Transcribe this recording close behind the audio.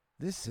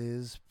This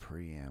is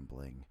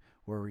Preambling,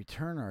 where we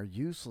turn our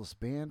useless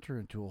banter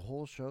into a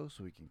whole show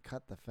so we can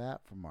cut the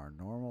fat from our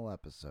normal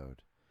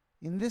episode.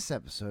 In this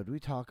episode, we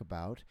talk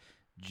about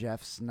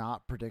Jeff's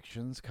not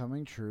predictions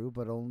coming true,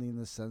 but only in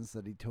the sense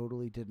that he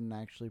totally didn't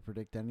actually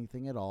predict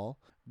anything at all,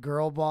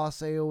 girl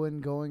boss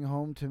Aowen going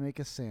home to make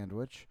a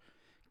sandwich,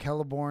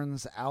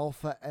 Celeborn's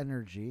alpha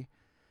energy,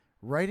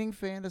 writing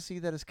fantasy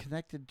that is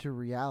connected to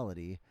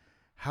reality,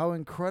 how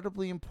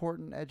incredibly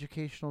important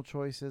educational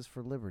choice is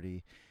for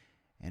liberty,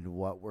 and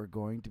what we're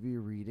going to be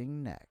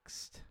reading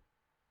next.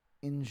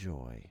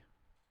 Enjoy.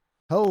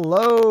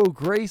 Hello,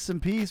 grace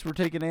and peace. We're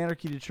taking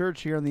anarchy to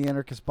church here in the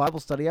Anarchist Bible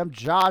Study. I'm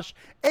Josh,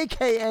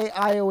 a.k.a.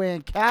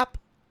 Iowan Cap.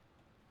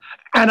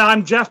 And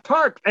I'm Jeff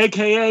Park,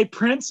 a.k.a.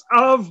 Prince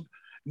of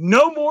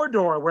No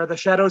Mordor, where the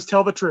shadows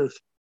tell the truth.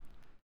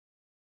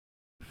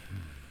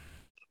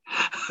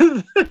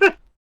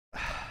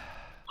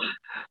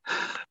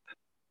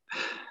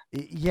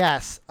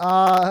 Yes.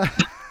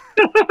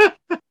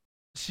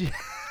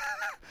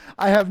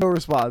 I have no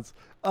response.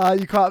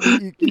 You caught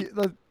me.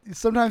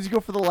 Sometimes you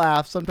go for the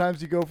laugh.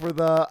 Sometimes you go for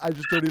the I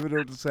just don't even know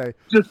what to say.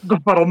 Just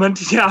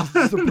befuddlement, yeah.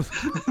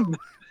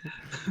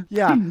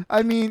 Yeah,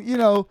 I mean,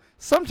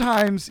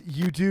 sometimes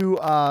you do,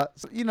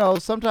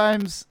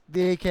 sometimes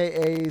the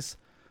AKAs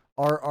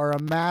are a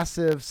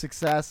massive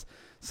success.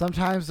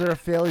 Sometimes they're a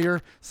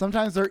failure.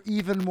 Sometimes they're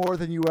even more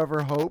than you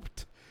ever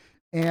hoped.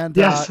 And,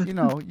 yes.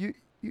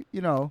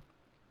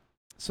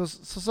 So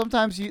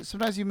sometimes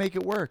you make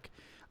it work.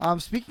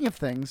 Speaking of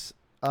things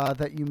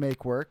that you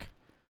make work,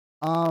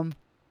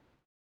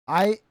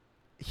 I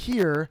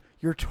hear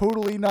you're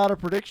totally not a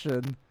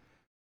prediction.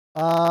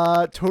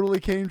 Totally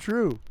came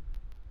true.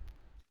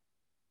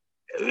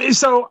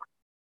 So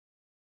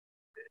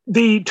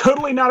the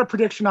totally not a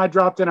prediction I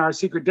dropped in our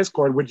secret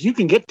Discord, which you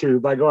can get to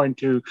by going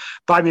to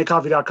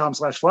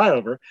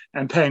buymeacoffee.com/flyover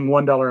and paying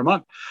 $1 a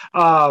month.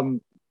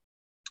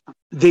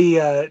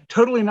 The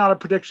totally not a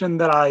prediction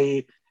that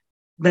I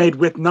made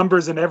with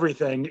numbers and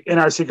everything in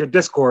our secret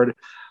Discord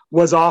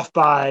was off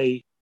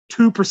by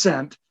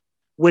 2%,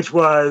 which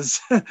was,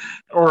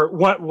 or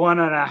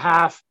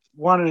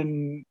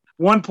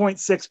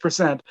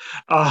 1.6%,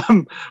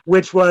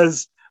 which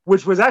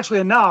was actually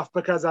enough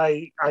because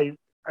I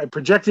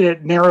projected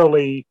it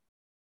narrowly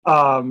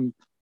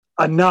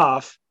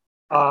enough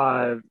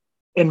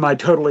in my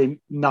totally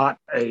not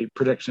a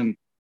prediction.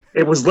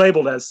 It was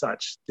labeled as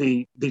such.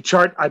 The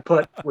chart I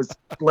put was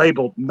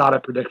labeled not a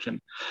prediction.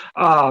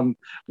 But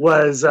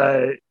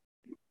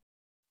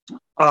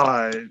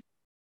I'd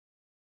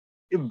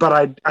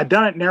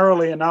done it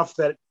narrowly enough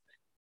that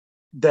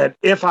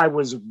if I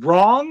was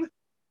wrong,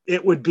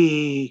 it would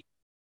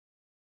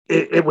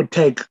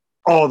take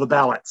all the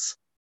ballots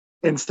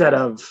instead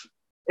of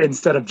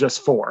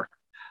just four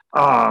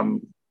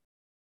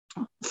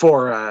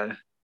for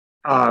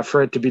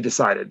it to be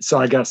decided. So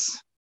I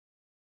guess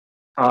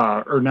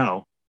or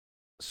no,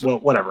 well,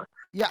 whatever.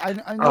 Yeah,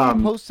 I know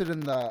you posted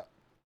in the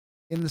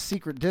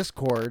secret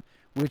Discord,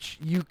 which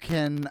you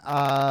can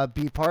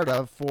be part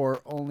of for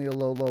only a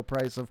low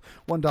price of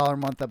 $1 a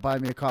month at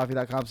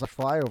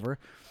buymeacoffee.com/flyover.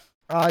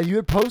 You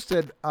had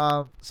posted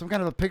some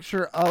kind of a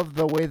picture of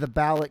the way the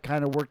ballot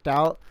kind of worked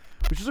out,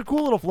 which is a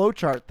cool little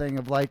flowchart thing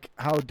of like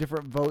how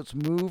different votes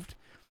moved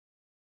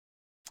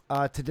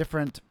to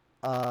different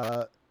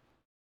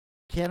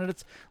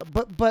candidates.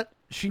 But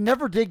she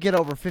never did get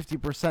over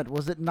 50%.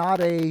 Was it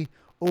not a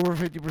over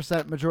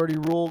 50% majority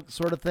rule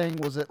sort of thing?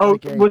 Was it? Oh,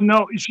 well,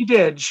 no, she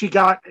did. She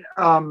got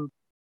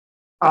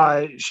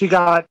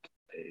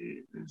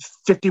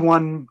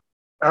 51.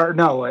 Or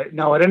no, it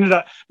ended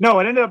up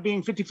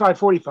being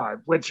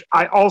 55-45, which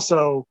I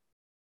also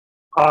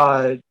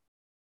had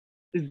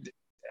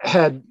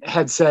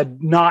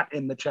said not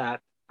in the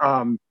chat,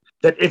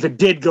 that if it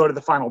did go to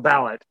the final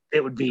ballot,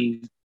 it would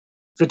be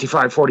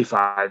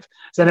 55-45.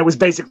 So then it was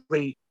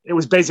basically I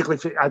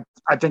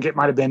think it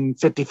might have been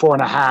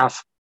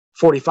 54.5,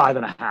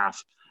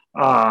 45.5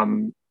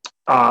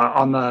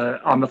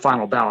 on the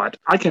final ballot.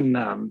 I can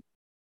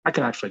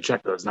actually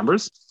check those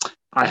numbers.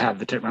 I have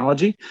the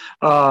technology.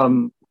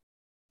 But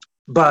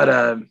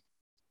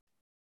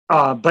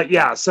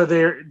yeah, so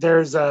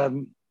there's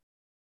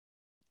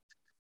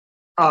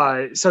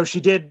so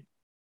she did,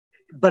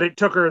 but it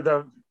took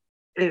her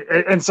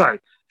and sorry,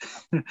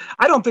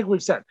 I don't think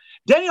we've said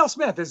Danielle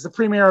Smith is the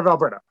premier of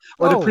Alberta,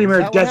 or the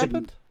premier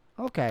designate.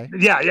 Okay.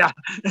 Yeah.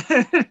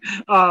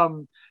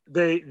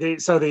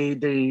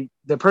 The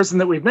person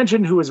that we've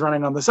mentioned who was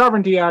running on the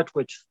Sovereignty Act,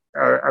 which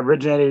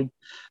originated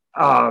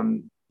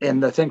in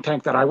the think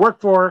tank that I work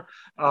for,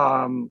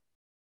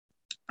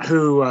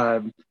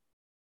 who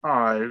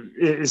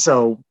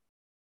so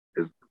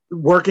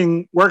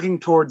working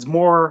towards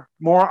more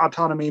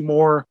autonomy,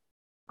 more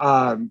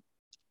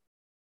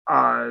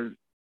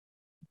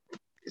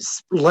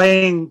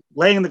laying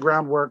the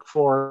groundwork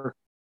for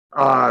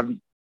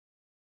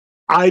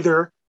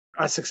either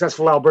a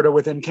successful Alberta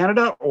within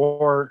Canada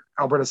or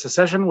Alberta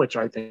secession, which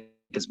I think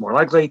is more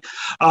likely.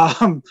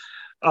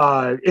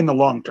 In the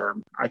long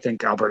term, I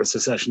think Alberta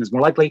secession is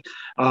more likely.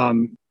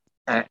 But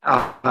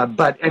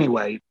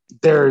anyway,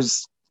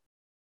 there's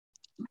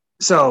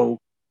so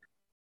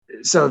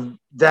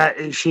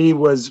that she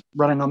was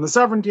running on the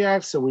Sovereignty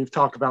Act. So we've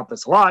talked about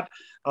this a lot.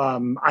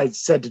 I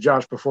said to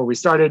Josh before we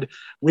started,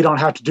 we don't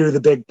have to do the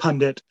big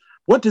pundit.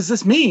 What does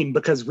this mean?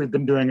 Because we've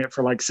been doing it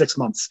for like 6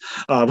 months.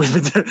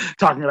 We've been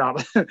talking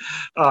about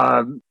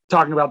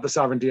the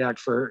Sovereignty Act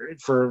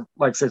for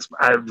like 6.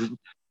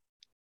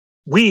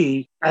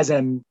 We, as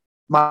in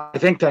my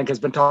think tank, has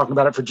been talking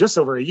about it for just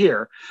over a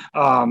year.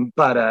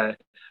 But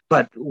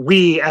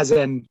we, as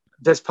in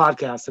this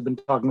podcast, have been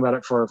talking about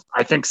it for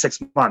I think 6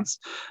 months.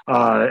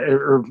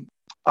 Well,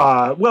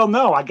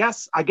 no, I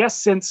guess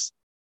since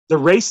the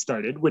race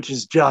started, which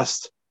is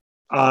just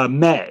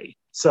May.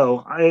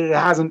 So it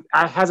hasn't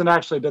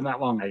actually been that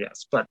long, I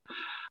guess. But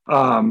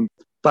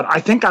I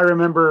think I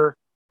remember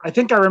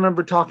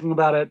talking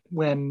about it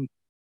when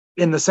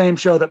in the same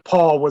show that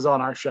Paul was on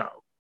our show.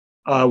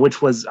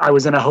 Which was I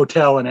was in a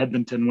hotel in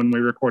Edmonton when we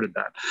recorded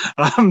that.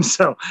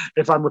 So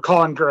if I'm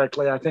recalling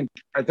correctly, I think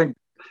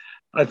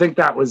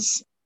that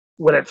was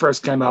when it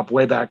first came up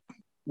way back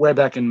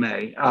in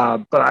May.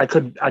 But I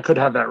could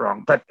have that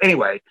wrong. But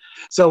anyway,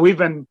 so we've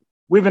been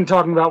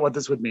talking about what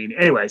this would mean.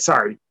 Anyway,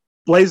 sorry,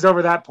 blazed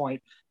over that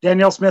point.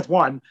 Danielle Smith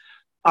won,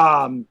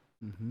 and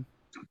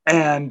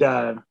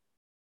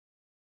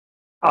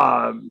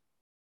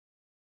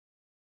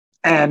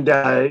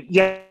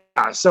yeah,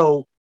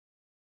 so.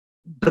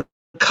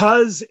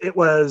 Because it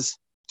was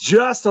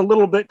just a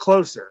little bit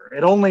closer,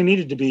 it only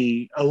needed to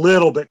be a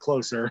little bit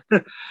closer.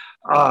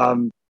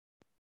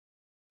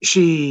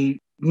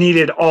 She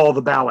needed all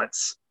the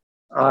ballots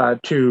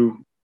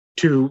to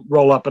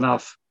roll up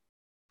enough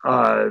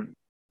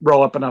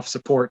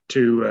support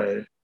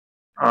to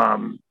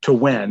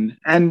win,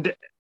 and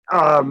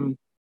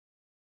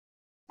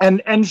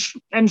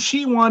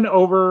she won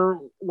over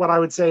what I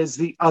would say is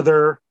the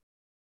other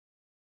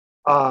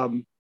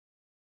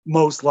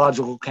most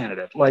logical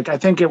candidate. Like, I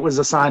think it was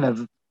a sign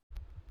of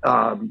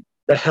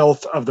the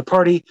health of the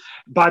party.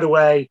 By the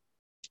way,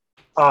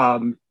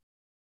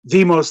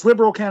 the most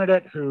liberal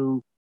candidate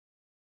who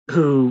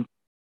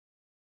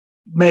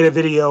made a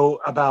video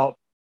about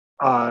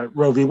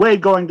Roe v. Wade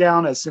going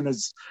down as soon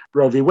as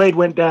Roe v. Wade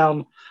went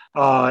down,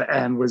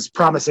 and was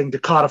promising to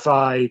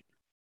codify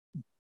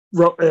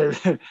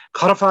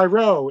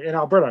Roe in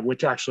Alberta,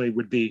 which actually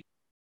would be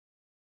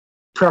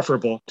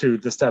preferable to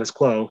the status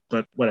quo,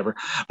 but whatever.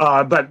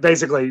 But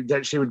basically,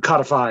 that she would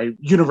codify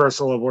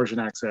universal abortion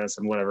access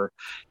and whatever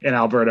in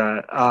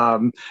Alberta.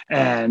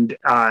 And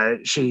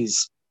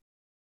she's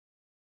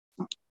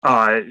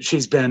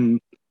been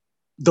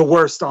the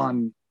worst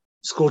on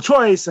school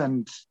choice,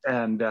 and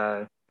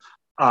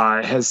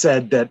has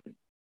said that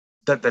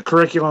the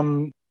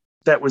curriculum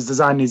that was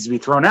designed needs to be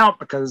thrown out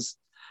because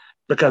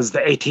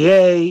the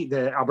ATA,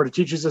 the Alberta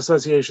Teachers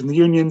Association, the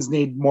unions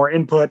need more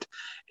input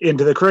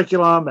into the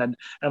curriculum, and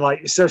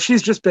like, so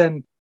she's just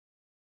been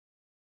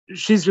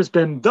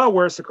the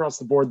worst across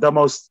the board, the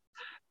most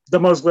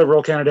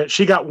liberal candidate.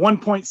 She got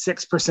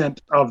 1.6%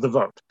 of the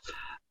vote.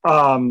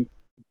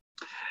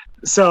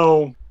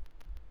 So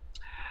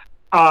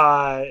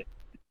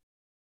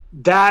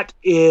that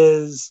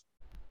is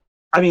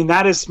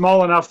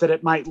small enough that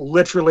it might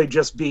literally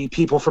just be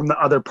people from the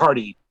other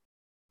party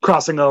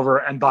crossing over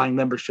and buying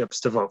memberships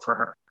to vote for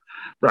her,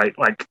 right?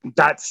 Like,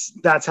 that's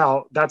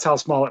how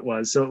small it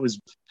was. So it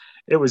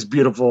was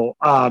beautiful.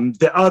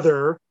 The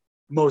other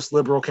most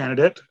liberal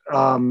candidate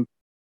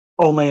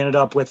only ended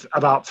up with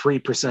about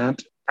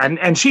 3%,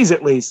 and she's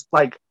at least,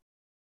 like,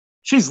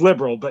 she's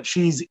liberal, but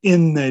she's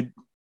in the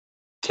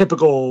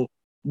typical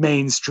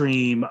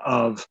mainstream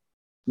of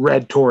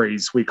red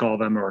Tories, we call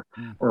them, or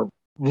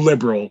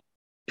liberal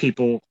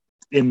people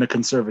in the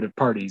conservative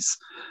parties.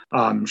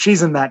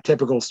 She's in that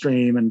typical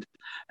stream,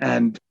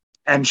 and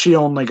she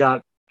only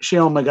got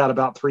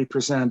about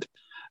 3%.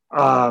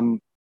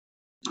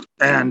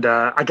 And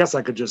I guess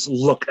I could just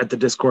look at the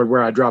Discord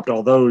where I dropped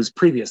all those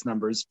previous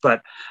numbers,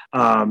 but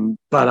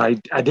I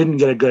didn't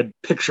get a good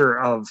picture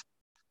of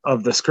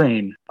the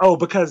screen. Oh,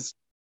 because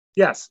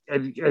yes,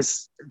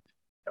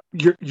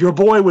 your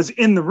boy was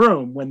in the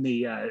room when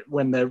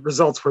the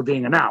results were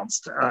being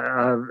announced.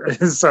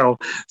 So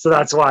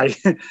that's why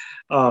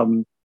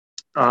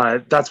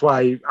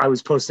I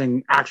was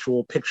posting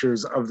actual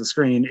pictures of the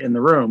screen in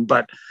the room,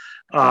 but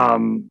I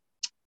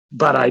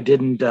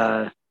didn't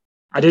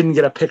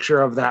get a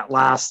picture of that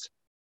last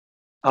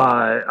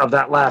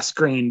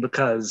screen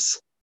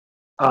because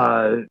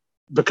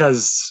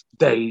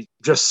they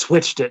just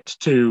switched it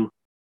to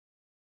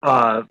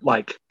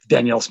like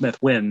Danielle Smith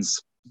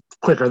wins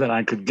quicker than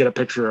I could get a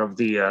picture of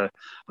the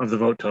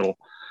vote total.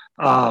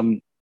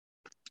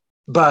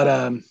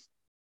 But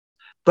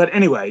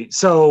anyway,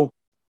 so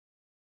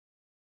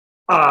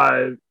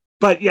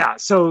but yeah,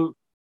 so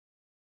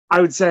I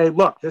would say,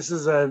 look, this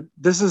is a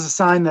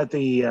sign that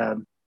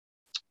the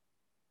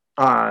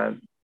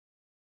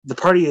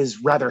party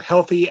is rather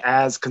healthy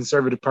as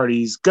conservative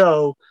parties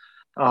go.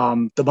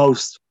 The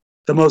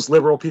most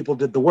liberal people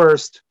did the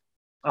worst.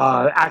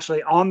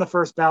 Actually, on the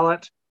first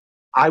ballot,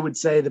 I would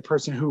say the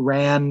person who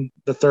ran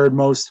the third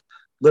most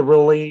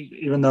liberally,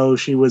 even though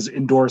she was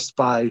endorsed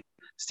by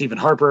Stephen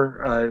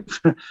Harper,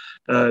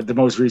 the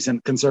most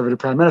recent conservative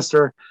prime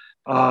minister.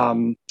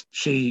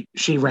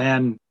 She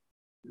ran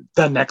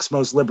the next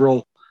most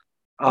liberal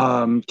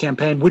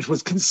campaign, which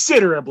was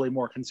considerably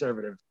more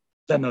conservative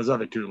than those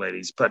other two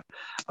ladies. But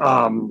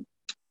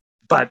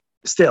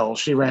still,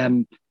 she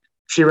ran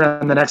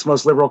the next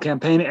most liberal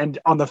campaign, and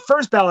on the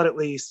first ballot, at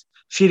least,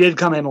 she did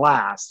come in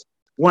last.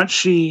 Once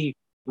she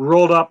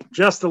rolled up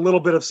just a little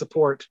bit of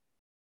support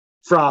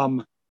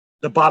from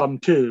the bottom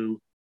two,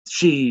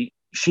 she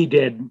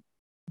did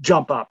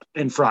jump up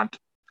in front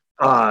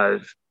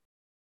of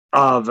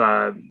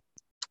Todd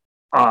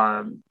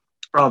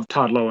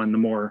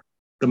Lowen,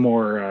 the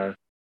more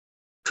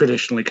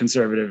traditionally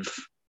conservative,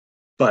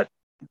 but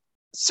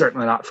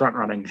certainly not front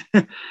running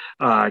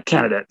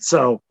candidate.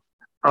 So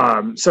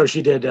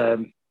she did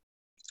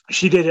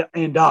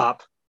end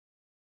up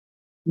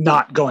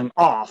not going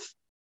off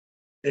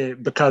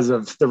because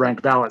of the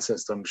ranked ballot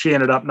system. She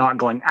ended up not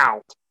going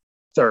out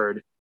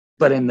third,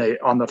 but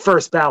on the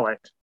first ballot,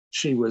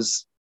 she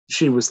was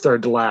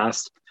third to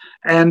last.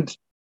 And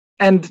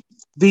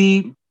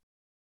the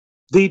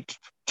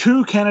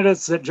two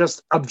candidates that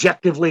just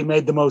objectively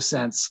made the most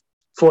sense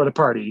for the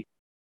party,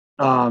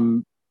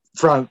 from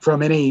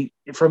any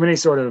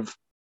sort of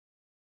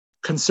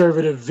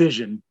conservative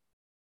vision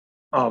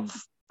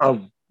of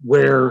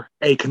where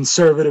a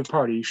conservative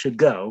party should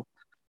go,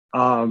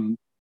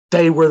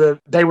 they were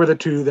the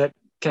two that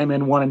came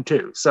in 1 and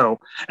 2. So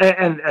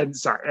and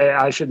sorry,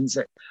 I shouldn't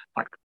say,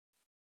 like,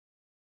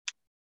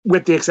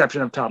 with the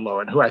exception of Todd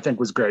Lowen, who I think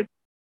was great,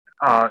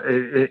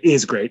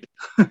 is great.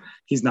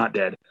 He's not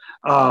dead.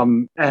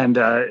 So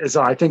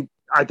I think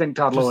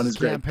Todd Lowen is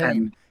great.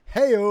 And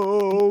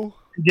Hey-o!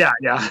 Yeah.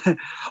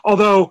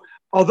 although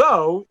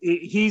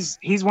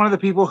he's one of the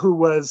people who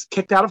was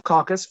kicked out of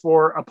caucus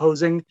for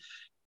opposing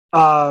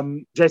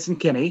Jason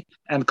Kinney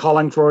and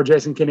calling for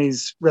Jason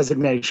Kinney's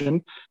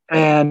resignation,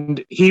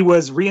 and he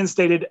was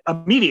reinstated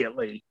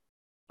immediately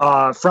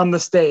from the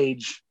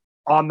stage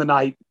on the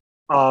night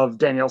of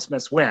Danielle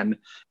Smith's win,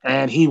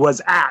 and he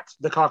was at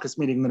the caucus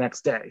meeting the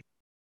next day.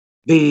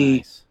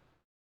 The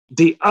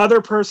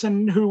other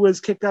person who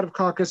was kicked out of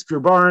caucus, Drew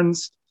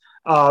Barnes,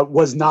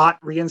 was not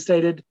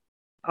reinstated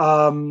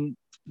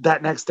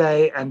that next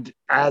day, and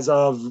as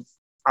of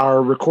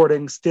our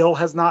recording, still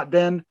has not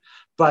been.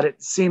 But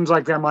it seems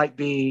like there might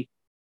be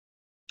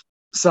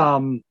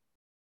some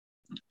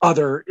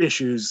other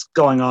issues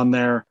going on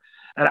there,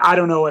 and I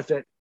don't know if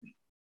it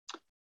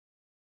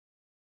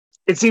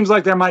seems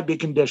like there might be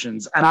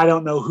conditions, and I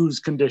don't know whose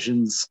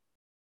conditions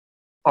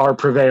are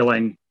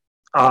prevailing.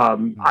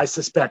 I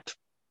suspect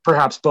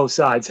perhaps both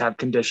sides have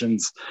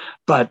conditions,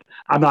 but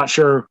I'm not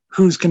sure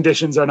whose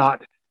conditions are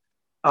not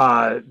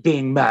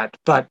being met.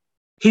 But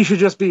he should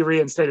just be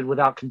reinstated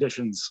without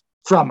conditions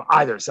from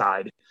either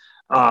side.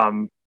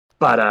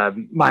 But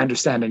my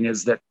understanding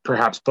is that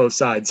perhaps both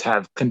sides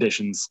have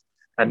conditions,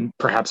 and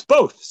perhaps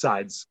both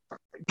sides'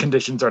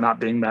 conditions are not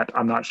being met.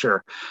 I'm not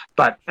sure.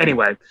 But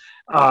anyway,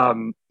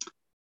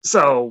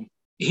 so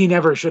he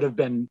never should have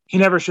been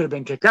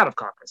kicked out of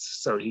caucus.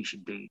 So he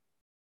should be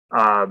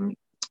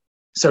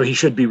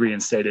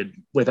reinstated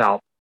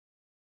without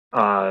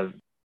any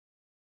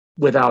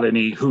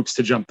hoops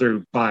to jump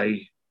through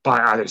by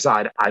either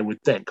side, I would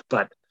think.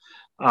 But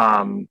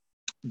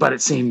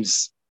it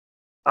seems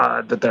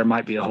that there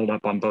might be a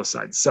holdup on both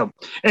sides. So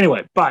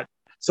anyway,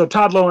 so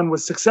Todd Lowen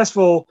was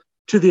successful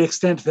to the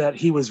extent that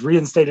he was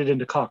reinstated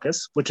into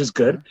caucus, which is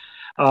good.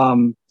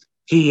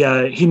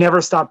 He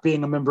never stopped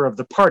being a member of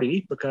the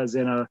party, because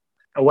in a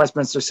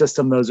Westminster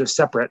system, those are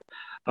separate.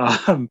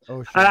 Sure.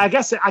 I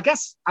guess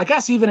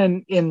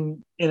even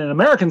in an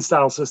American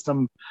style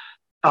system,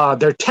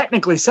 they're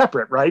technically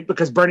separate, right?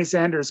 Because Bernie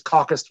Sanders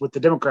caucused with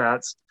the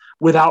Democrats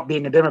without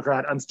being a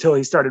Democrat until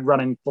he started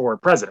running for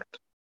president.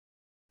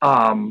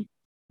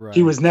 Right.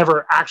 He was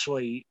never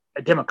actually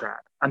a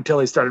Democrat until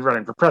he started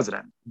running for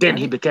president. Then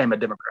he became a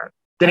Democrat.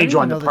 Then he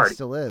joined the party. He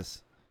still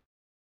is.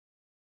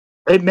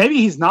 Maybe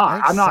he's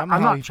not. I'm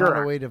not sure.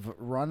 Found a way to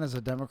run as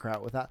a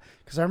Democrat without,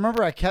 because I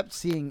remember I kept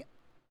seeing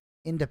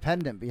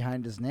independent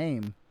behind his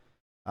name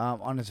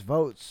on his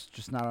votes,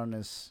 just not on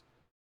his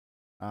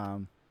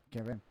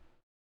campaign.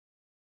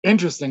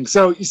 Interesting.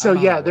 So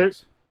yeah,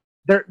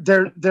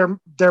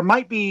 there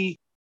might be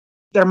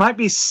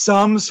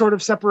some sort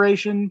of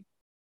separation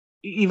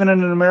even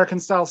in an American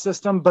style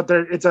system, but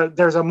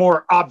there's a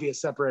more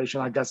obvious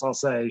separation, I guess I'll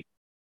say,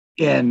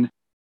 in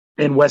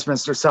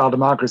Westminster style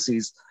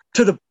democracies,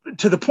 to the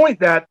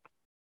point that,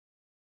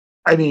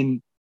 I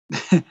mean,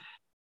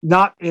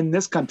 not in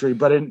this country,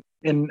 but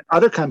in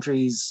other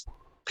countries,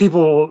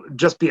 people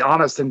just be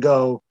honest and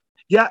go,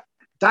 yeah,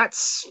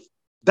 that's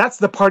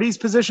the party's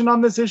position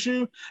on this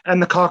issue,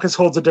 and the caucus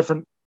holds a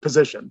different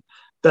position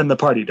than the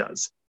party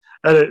does.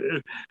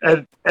 And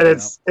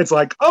it's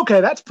like, okay,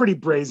 that's pretty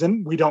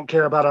brazen. We don't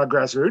care about our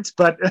grassroots,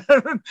 but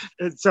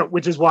so,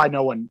 which is why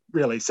no one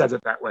really says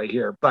it that way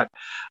here. But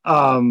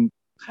it's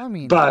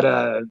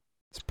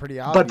pretty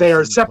obvious. But they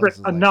are separate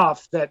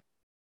enough that,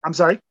 I'm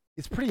sorry.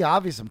 it's pretty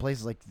obvious in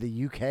places like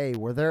the UK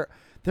where they're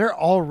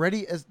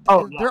already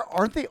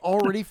aren't they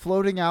already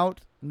floating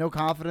out no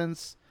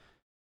confidence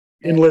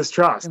in Liz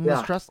Truss. In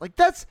Liz Truss, like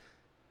that's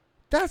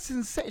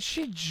insane.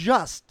 She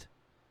just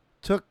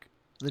took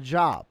the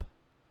job.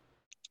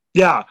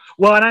 Yeah,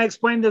 well, and I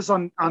explained this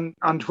on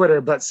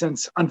Twitter, but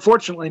since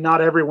unfortunately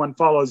not everyone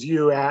follows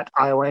you at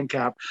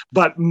IONCAP,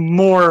 but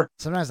more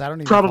sometimes I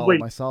don't even follow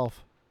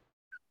myself.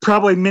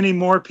 Probably many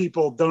more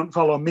people don't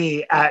follow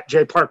me at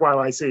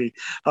JParkYYC,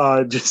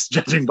 just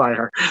judging by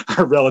our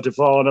relative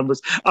follow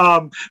numbers.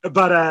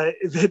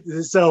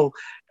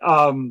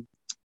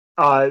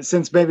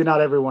 Since maybe not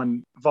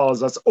everyone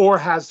follows us or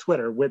has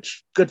Twitter,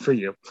 which good for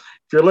you.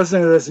 If you're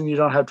listening to this and you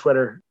don't have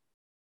Twitter,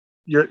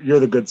 you're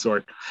the good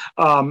sort.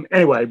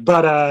 Anyway,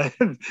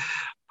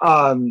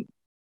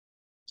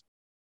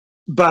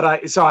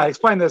 so I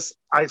explained this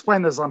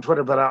on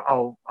Twitter, but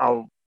I'll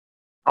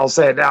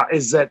say it now,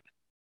 is that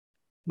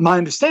my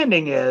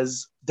understanding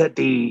is that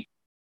the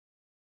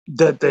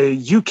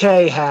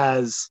UK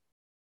has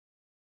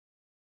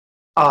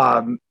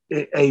a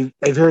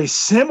very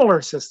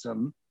similar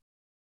system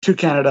to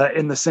Canada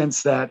in the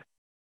sense that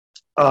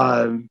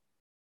I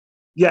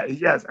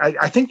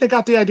think they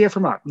got the idea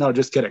from us. No,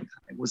 just kidding.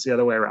 It was the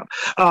other way around.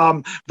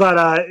 A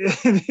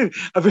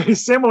very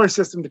similar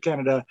system to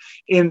Canada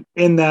in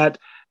that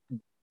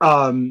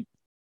they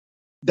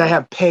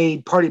have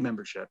paid party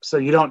membership. So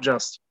you don't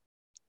just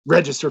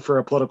register for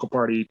a political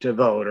party to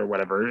vote or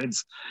whatever.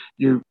 It's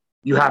you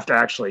have to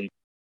actually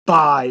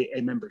buy a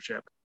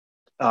membership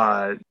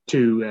and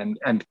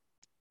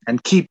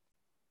keep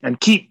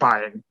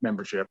buying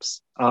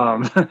memberships.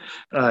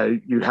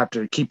 You have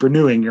to keep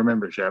renewing your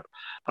membership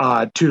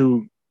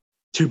to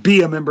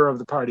be a member of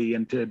the party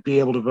and to be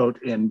able to vote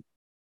in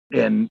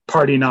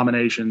party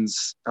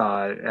nominations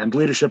and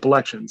leadership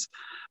elections.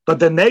 But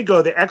then they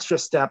go the extra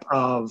step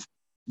of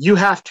you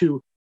have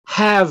to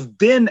have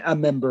been a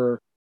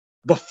member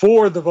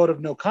before the vote of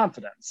no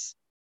confidence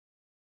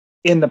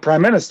in the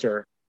prime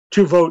minister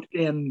to vote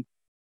in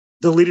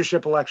the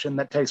leadership election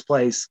that takes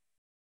place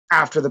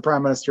after the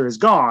prime minister is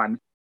gone.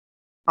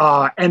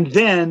 And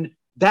then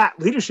that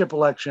leadership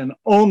election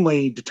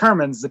only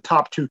determines the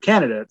top two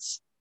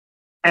candidates,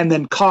 and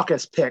then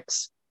caucus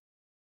picks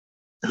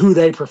who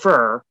they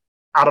prefer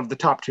out of the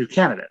top two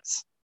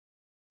candidates.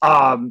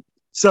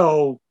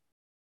 So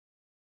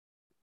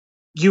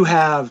you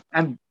have,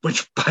 and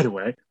which, by the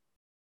way,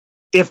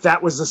 if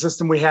that was the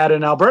system we had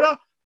in Alberta,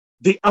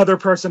 the other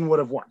person would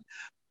have won.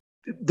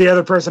 The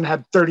other person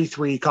had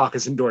 33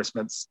 caucus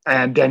endorsements,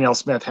 and Danielle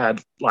Smith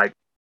had like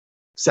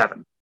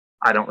 7.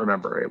 I don't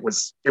remember. It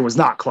was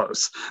not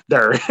close.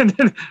 Their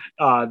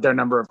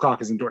number of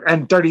caucus endorsements,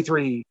 and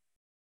 33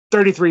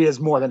 is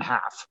more than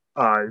half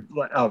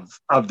of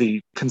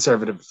the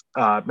Conservative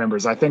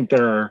members. I think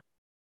there are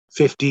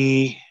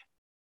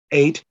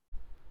 58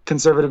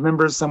 Conservative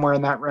members, somewhere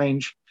in that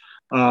range.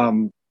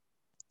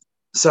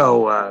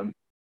 So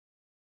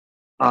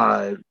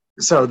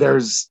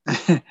there's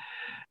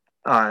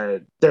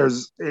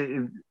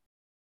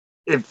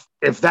if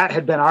that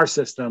had been our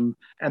system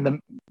and the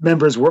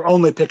members were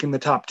only picking the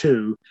top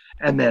 2,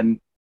 and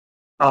then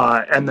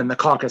the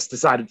caucus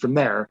decided from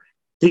there,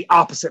 the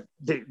opposite,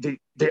 the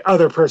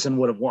other person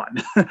would have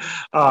won.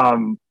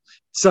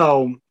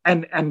 So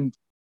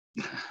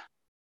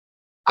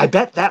I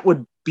bet that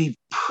would be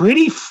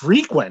pretty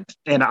frequent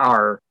in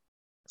our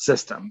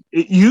system.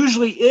 It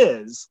usually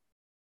is.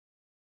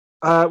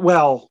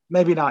 Well,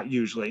 maybe not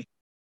usually.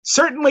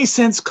 Certainly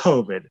since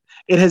COVID,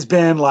 it has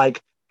been like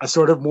a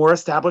sort of more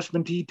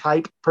establishment-y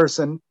type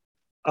person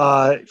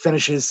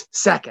finishes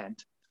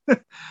second.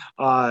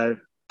 That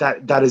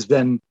has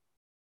been,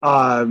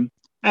 the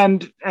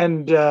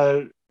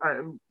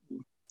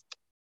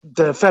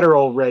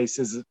federal race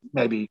is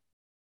maybe.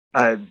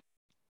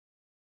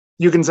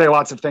 You can say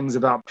lots of things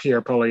about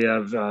Pierre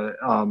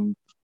Poilievre,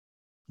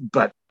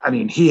 but I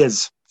mean, he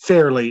is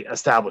fairly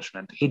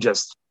establishment. He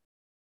just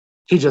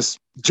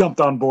jumped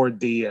on board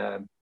the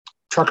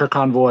trucker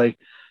convoy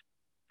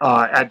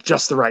at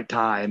just the right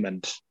time,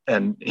 and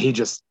he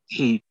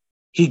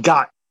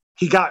got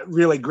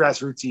really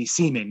grassrootsy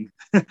seeming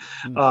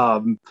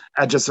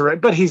at just the right.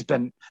 But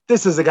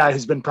this is a guy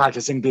who's been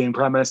practicing being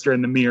prime minister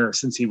in the mirror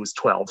since he was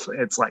 12.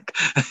 It's like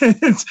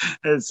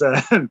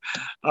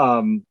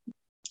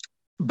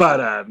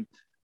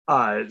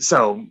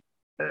so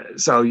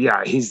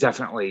yeah, he's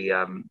definitely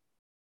and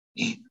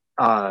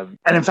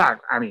in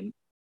fact, I mean,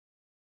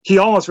 he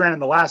almost ran in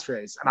the last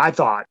race, and I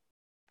thought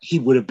he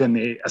would have been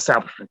the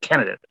establishment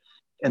candidate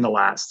in the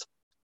last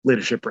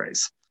leadership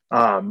race.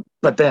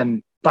 But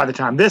then by the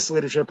time this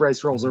leadership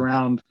race rolls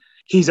around,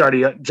 he's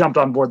already jumped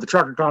on board the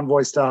trucker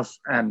convoy stuff,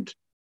 and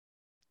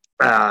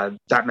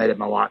that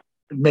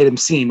made him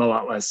seem a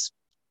lot less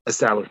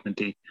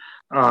establishment-y.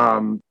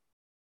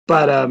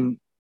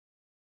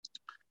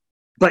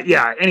 But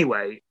yeah,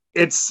 anyway,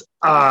 it's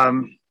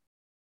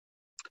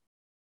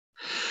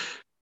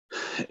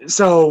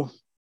so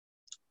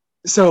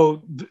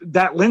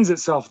that lends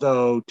itself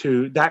though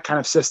to that kind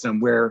of system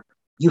where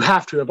you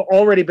have to have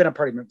already been a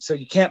party member. So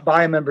you can't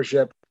buy a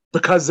membership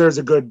because there's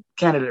a good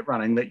candidate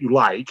running that you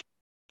like.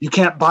 You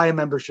can't buy a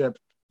membership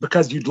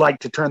because you'd like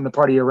to turn the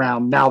party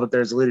around now that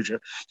there's a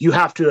leadership. You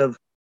have to have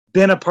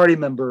been a party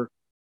member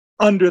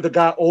under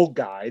the old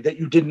guy that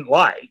you didn't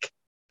like,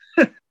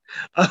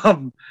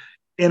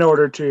 in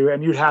order to,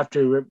 and you'd have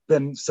to have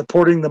been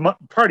supporting the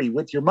party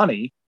with your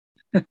money,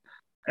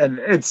 and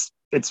it's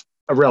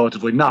a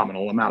relatively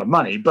nominal amount of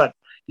money, but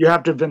you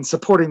have to have been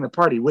supporting the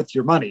party with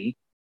your money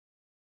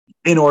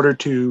in order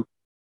to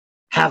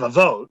have a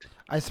vote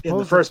in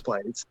the first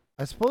place.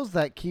 I suppose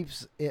that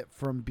keeps it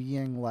from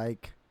being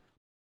like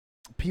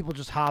people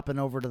just hopping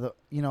over to the,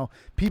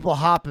 people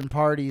hopping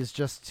parties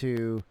just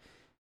to.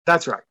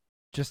 That's right.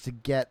 Just to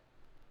get,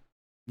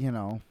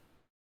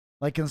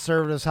 like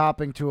conservatives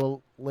hopping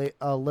to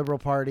a liberal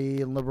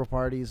party and liberal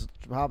parties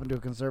hopping to a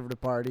conservative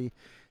party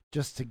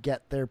just to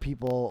get their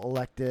people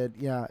elected.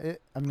 Yeah,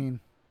 it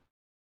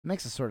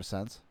makes a sort of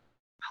sense.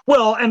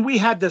 Well, and we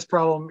had this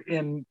problem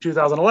in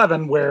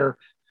 2011 where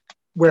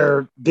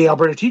the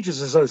Alberta Teachers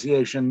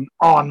Association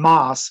en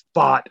masse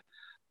bought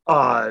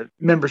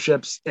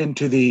memberships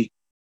into the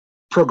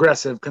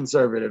Progressive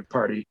Conservative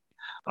Party,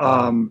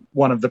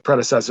 one of the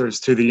predecessors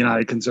to the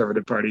United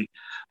Conservative Party.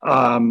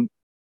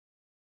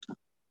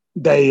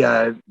 They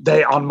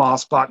en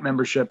masse bought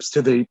memberships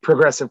to the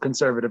Progressive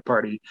Conservative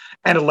Party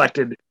and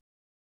elected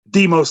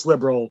the most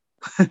liberal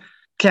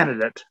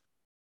candidate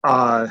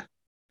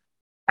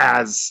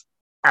as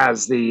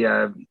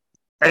the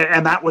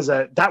and that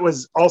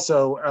was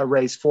also a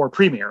race for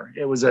premier.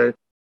 It was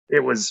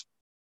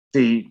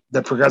the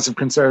Progressive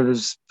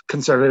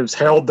Conservatives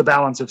held the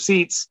balance of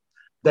seats.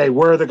 They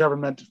were the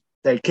government.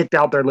 They kicked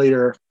out their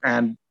leader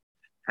and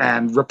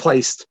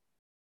replaced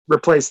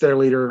their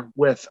leader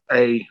with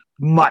a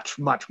much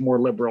more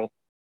liberal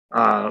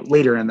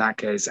leader in that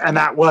case. And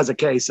that was a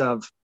case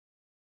of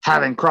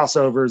having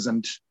crossovers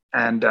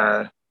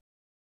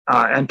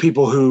and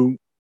people who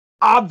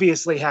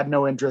obviously had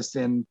no interest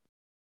in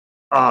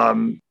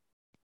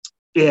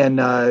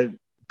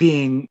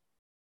being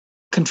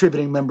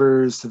contributing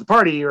members to the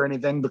party or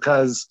anything,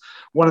 because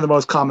one of the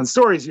most common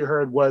stories you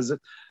heard was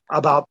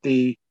about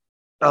the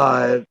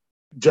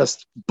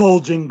just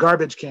bulging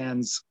garbage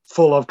cans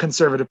full of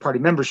Conservative Party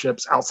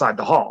memberships outside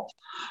the hall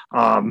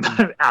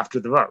after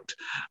the vote.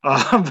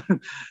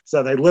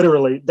 So they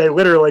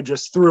literally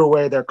just threw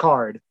away their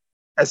card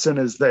as soon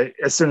as they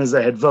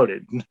had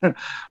voted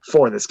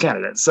for this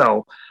candidate.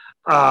 So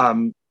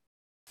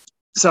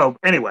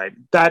anyway,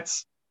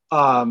 that's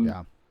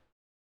yeah.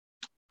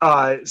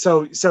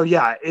 So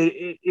yeah,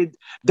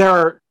 there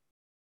are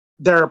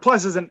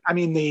pluses, and I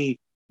mean the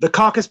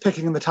caucus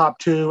picking in the top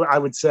two, I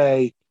would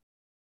say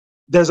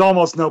there's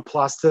almost no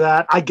plus to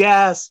that. I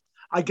guess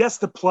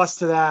the plus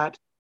to that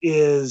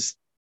is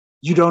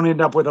you don't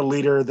end up with a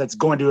leader that's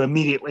going to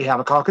immediately have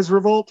a caucus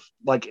revolt.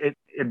 Like it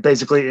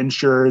basically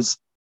ensures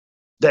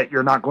that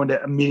you're not going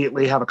to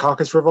immediately have a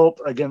caucus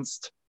revolt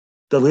against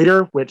the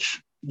leader,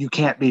 which you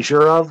can't be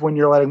sure of when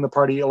you're letting the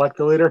party elect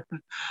the leader.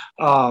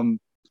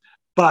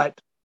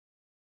 But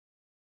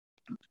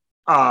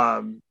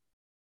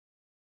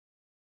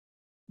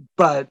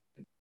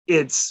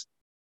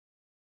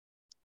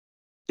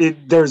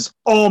there's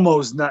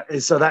almost not,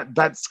 so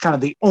that's kind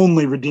of the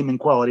only redeeming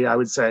quality I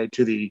would say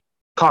to the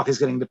caucus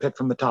getting to pick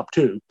from the top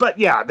two. But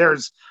yeah,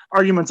 there's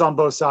arguments on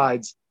both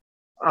sides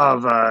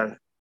of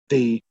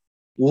the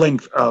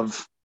length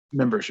of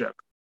membership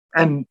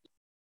and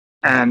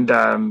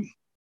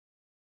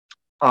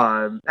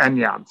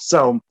yeah,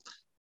 so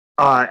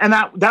and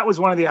that was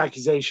one of the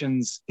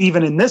accusations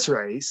even in this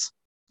race,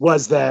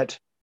 was that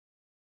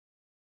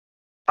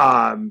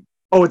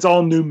it's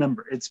all new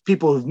member, it's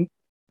people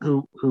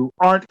who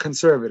aren't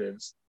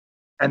conservatives,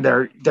 and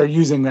they're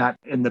using that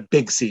in the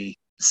big C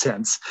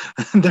sense.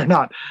 they're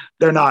not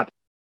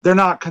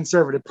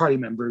Conservative Party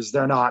members.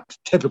 They're not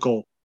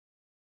typical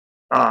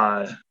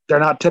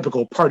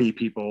party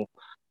people.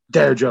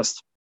 They're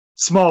just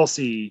small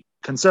C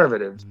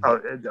conservatives.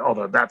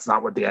 Although that's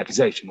not what the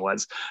accusation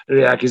was.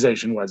 The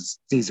accusation was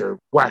these are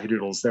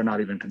wackadoodles. They're not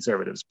even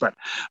conservatives. But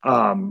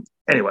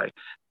anyway,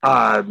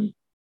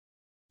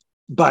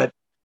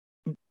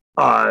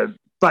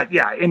 but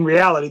yeah, in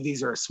reality,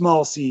 these are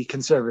small C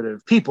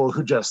conservative people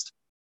who just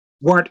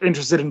weren't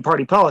interested in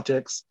party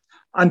politics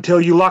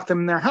until you locked them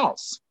in their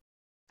house,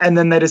 and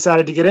then they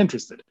decided to get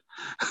interested.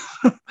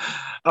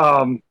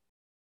 And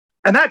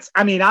that's,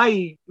 I mean,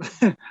 I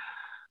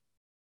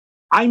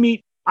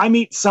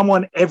meet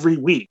someone every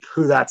week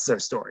who that's their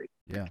story.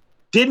 Yeah,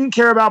 didn't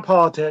care about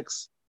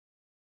politics,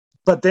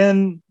 but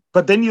then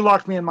you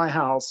locked me in my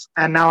house,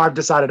 and now I've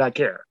decided I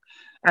care,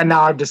 and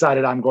now I've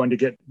decided I'm going to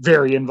get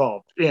very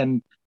involved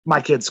in my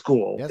kid's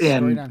school.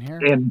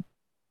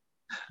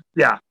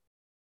 Yeah,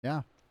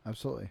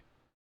 absolutely.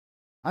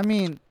 I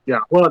mean, yeah,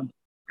 well,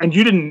 and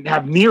you didn't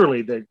have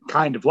nearly the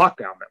kind of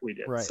lockdown that we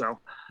did, right? So,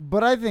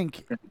 but I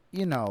think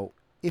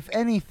if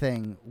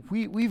anything,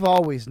 we've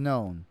always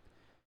known.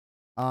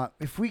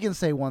 If we can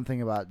say one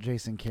thing about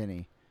Jason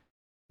Kinney,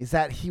 is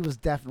that he was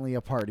definitely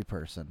a party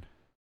person.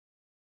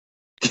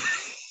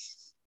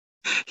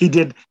 he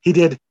did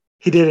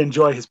he did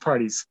enjoy his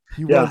parties.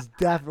 He Yeah. was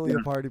definitely a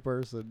party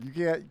person.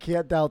 You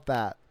can't doubt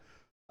that.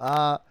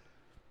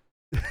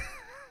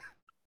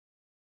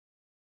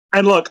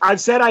 And look, I've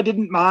said I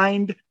didn't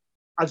mind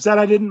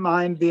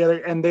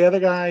the other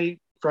guy,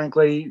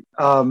 frankly,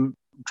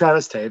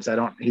 Travis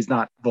Taves. He's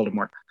not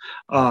Voldemort.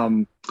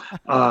 Um,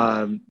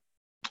 um,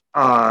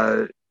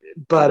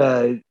 but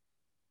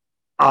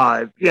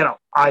I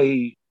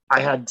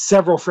had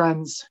several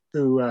friends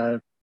who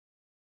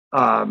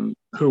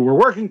were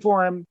working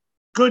for him.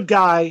 Good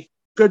guy,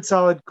 good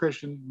solid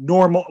Christian,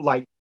 normal.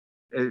 Like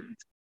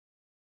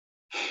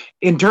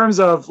in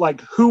terms of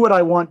like who would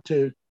I want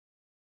to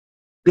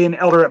be an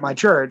elder at my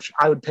church,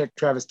 I would pick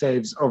Travis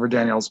Taves over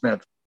Daniel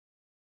Smith.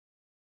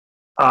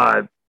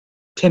 10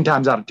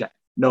 times out of 10,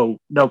 no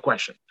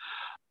question.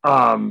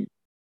 And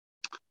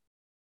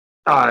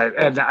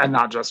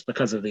not just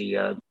because of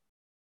the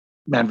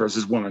man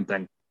versus woman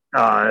thing.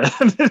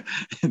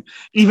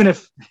 Even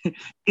if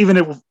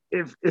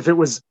it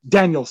was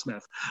Daniel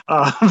Smith,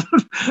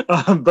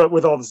 but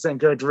with all the same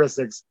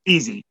characteristics,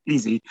 easy.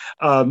 The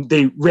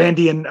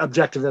Randian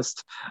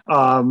objectivist,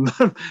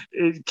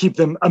 keep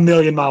them a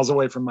million miles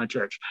away from my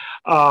church.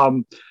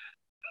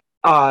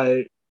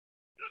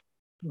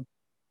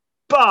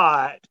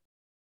 But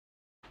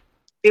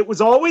it was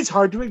always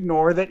hard to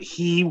ignore that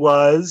he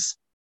was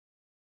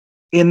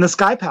in the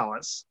Sky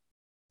Palace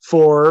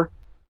for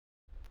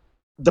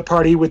the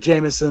party with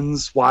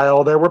Jamesons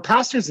while there were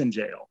pastors in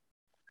jail.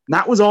 And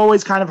that was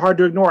always kind of hard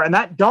to ignore. And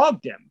that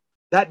dogged him.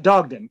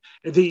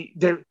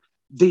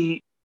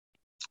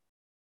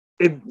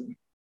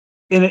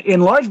 In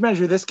large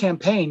measure, this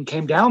campaign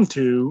came down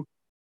to,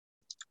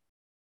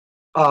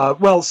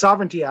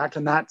 Sovereignty Act,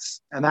 and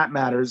that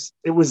matters.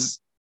 It was,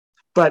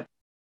 but,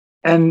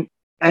 and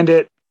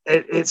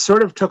it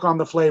sort of took on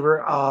the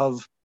flavor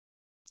of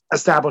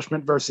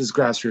establishment versus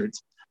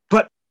grassroots.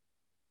 But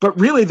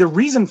really, the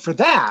reason for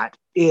that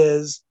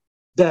is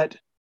that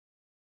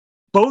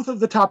both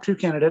of the top two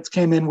candidates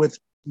came in with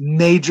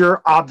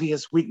major,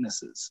 obvious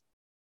weaknesses.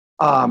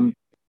 Daniel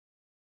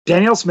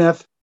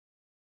Smith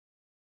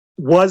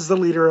was the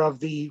leader of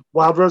the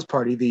Wild Rose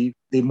Party, the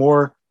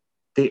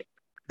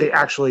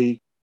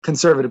actually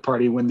conservative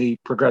party when the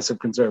progressive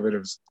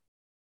conservatives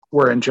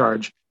were in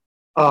charge.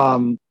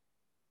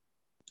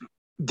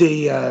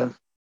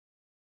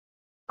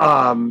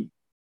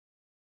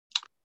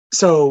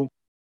 So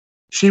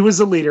she was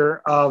the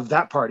leader of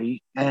that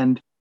party,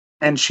 and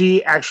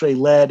she actually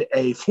led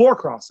a floor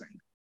crossing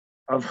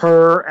of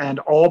her and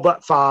all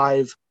but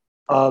 5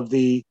 of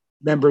the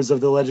members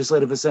of the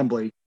Legislative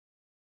Assembly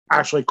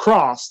actually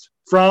crossed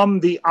from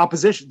the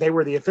opposition. They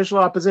were the official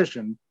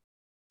opposition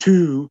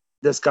to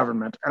this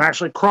government, and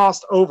actually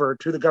crossed over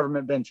to the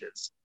government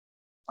benches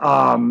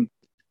while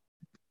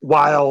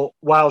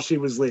she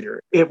was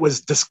leader. It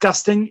was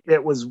disgusting.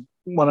 It was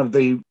one of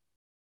the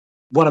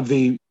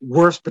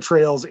worst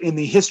betrayals in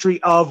the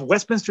history of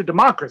Westminster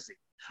democracy.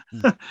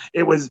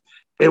 It was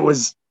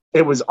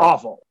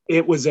awful.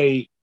 It was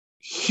a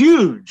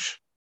huge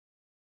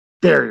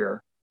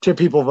barrier to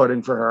people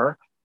voting for her,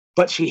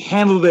 but she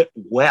handled it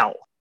well.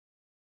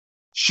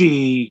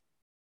 She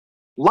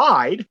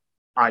lied,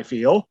 I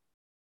feel,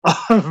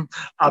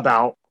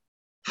 about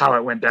how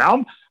it went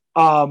down.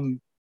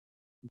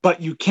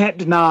 But you can't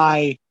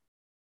deny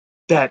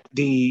that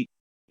the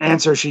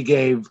answer she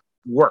gave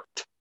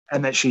worked,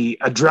 and that she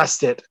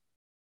addressed it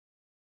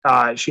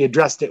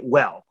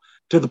well,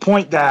 to the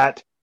point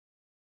that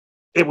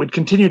it would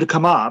continue to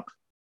come up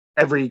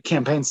every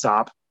campaign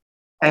stop,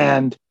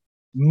 and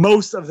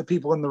most of the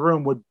people in the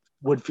room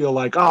would feel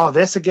like, oh,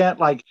 this again.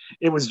 Like,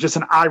 it was just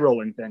an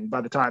eye-rolling thing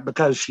by the time,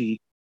 because she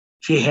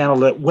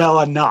handled it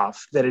well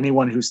enough that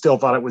anyone who still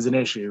thought it was an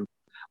issue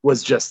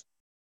was just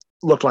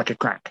looked like a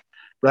crank,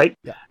 right?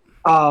 Yeah.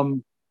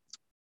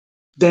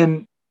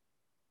 Then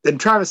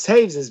Travis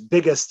Taves'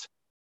 biggest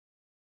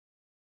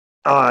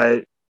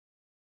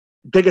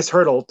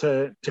hurdle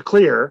to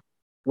clear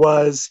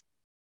was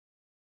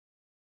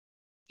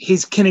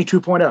he's Kinney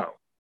 2.0.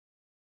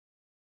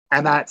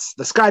 And that's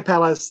the Sky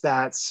Palace.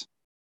 That's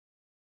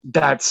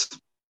the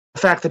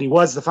fact that he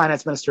was the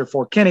finance minister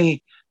for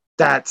Kinney.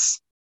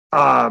 That's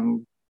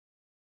the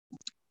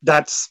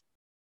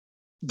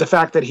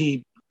fact that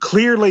he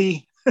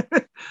clearly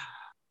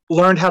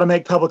learned how to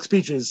make public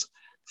speeches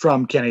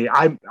from Kinney.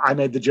 I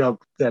made the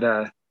joke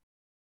that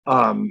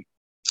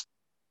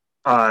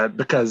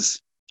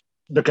because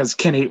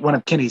Kinney, one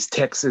of Kinney's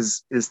tics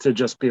is to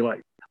just be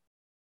like,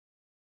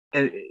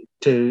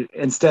 to,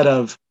 instead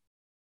of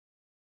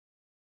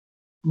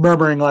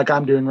murmuring like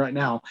I'm doing right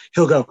now,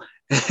 he'll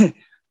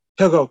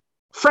go,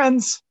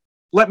 friends,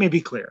 let me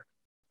be clear.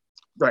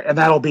 Right. And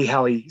that'll be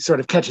how he sort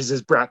of catches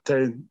his breath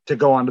to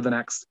go on to the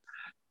next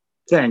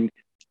thing.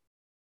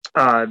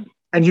 And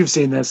you've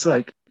seen this,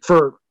 like,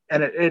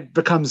 and it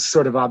becomes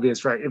sort of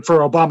obvious, right? For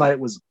Obama, it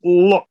was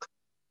look,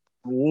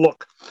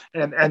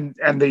 and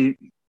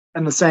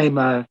the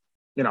same,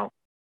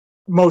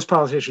 most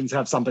politicians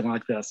have something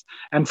like this.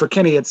 And for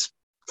Kinney, it's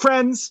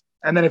friends,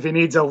 And then if he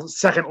needs a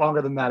second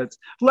longer than that, it's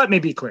let me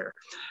be clear.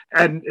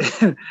 And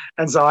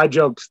and so I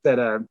joked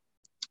that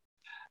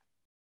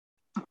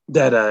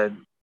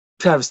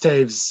Travis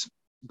Taves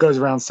goes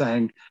around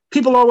saying,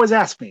 people always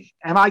ask me,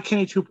 am I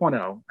Kenny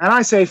 2.0? And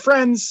I say,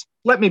 friends,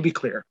 let me be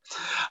clear.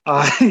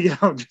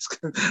 Just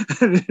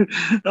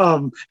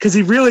because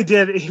he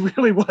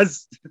really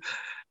was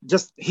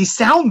he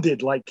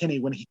sounded like Kenny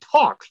when he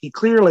talked. He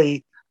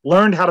clearly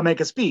learned how to make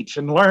a speech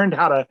and learned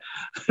how to,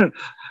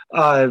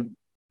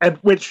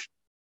 which,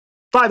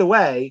 by the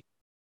way,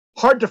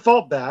 hard to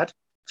fault that.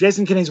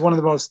 Jason Kenney's one of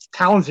the most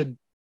talented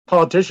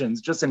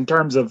politicians, just in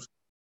terms of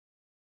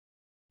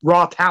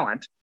raw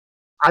talent,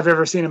 I've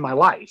ever seen in my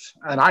life.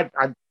 And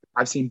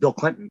I've seen Bill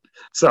Clinton.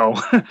 So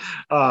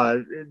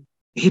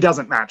he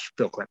doesn't match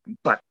Bill Clinton,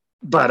 but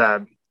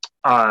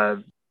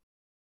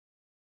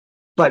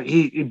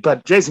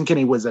Jason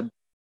Kenney was a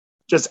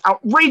just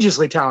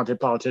outrageously talented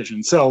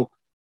politician. So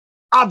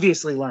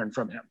obviously learn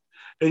from him.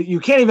 You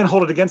can't even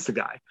hold it against the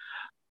guy.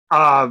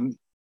 And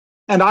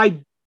I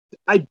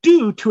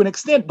do, to an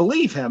extent,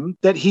 believe him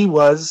that he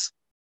was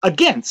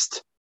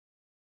against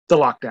the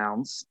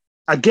lockdowns,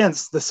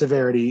 against the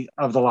severity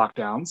of the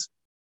lockdowns.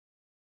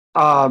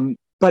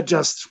 But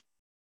just,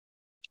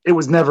 it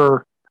was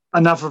never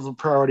enough of a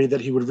priority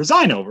that he would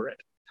resign over it.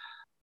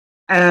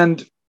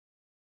 And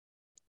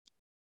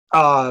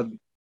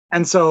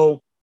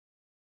so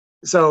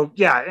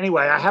yeah,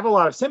 anyway, I have a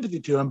lot of sympathy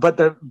to him, but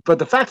the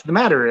fact of the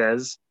matter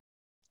is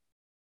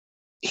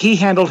he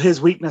handled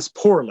his weakness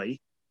poorly,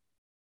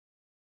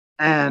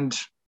 and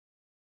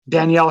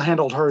Danielle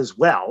handled hers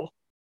well.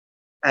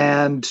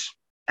 And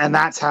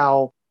that's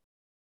how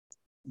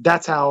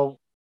it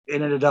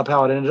ended up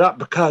how it ended up,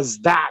 because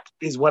that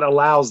is what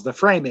allows the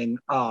framing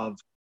of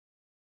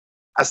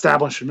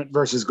establishment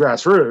versus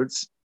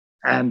grassroots.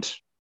 And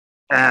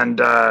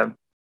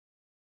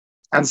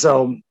I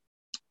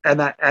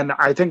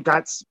think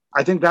that's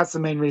the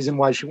main reason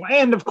why she won.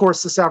 And of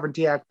course the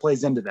Sovereignty Act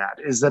plays into that,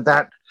 is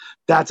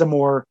that's a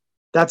more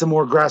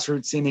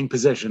grassroots seeming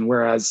position,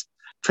 whereas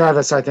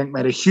Travis, I think,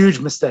 made a huge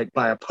mistake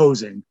by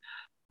opposing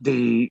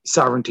the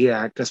Sovereignty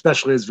Act,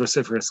 especially as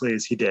vociferously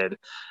as he did.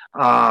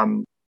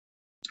 So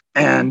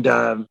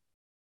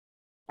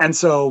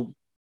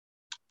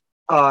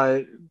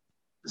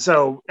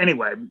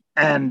anyway,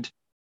 and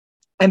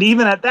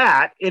even at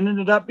that, it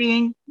ended up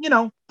being,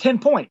 10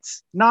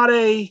 points, not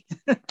an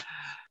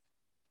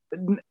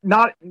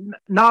out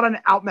and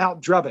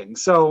out drubbing.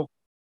 So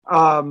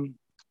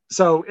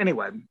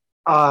anyway,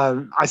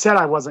 I said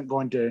I wasn't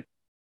going to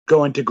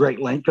go into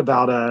great length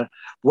about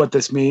what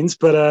this means,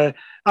 but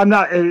I'm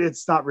not.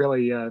 It's not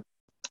really,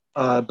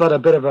 but a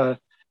bit of a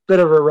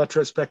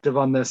retrospective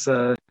on this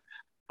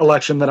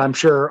election that I'm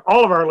sure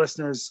all of our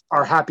listeners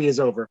are happy is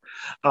over,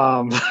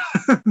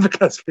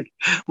 because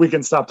we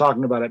can stop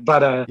talking about it.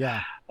 But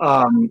yeah.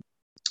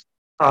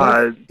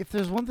 If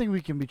there's one thing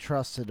we can be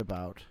trusted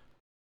about,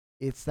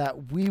 it's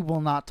that we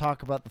will not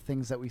talk about the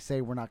things that we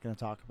say we're not going to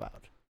talk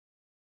about.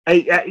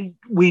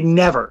 We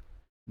never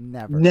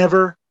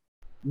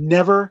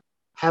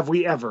have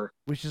we ever,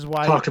 which is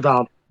why talked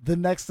about the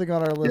next thing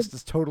on our list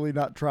is totally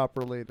not Trop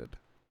related.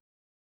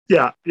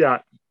 Yeah,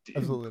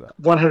 absolutely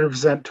not.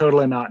 100%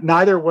 totally not.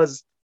 Neither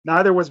was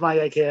my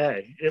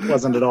AKA. It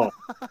wasn't at all.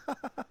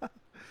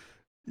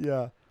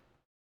 Yeah.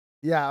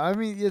 I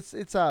mean, it's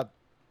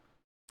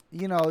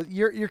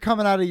you're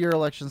coming out of your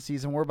election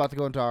season. We're about to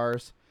go into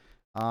ours,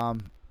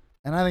 and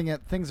I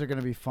think things are going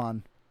to be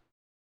fun.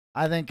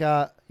 I think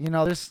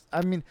there's.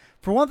 I mean,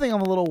 for one thing,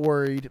 I'm a little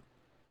worried.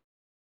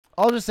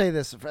 I'll just say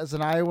this: as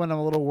an Iowan, I'm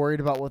a little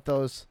worried about what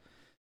those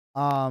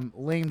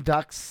lame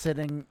ducks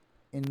sitting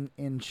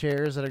in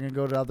chairs that are going to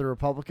go to other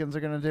Republicans are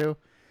going to do.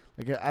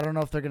 Like, I don't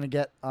know if they're going to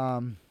get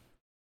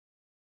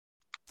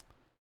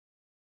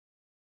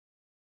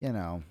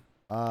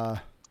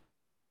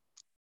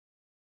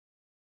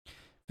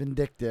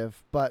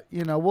vindictive, but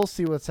we'll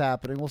see what's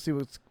happening. We'll see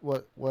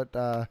what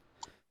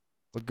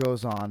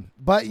goes on.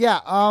 But yeah,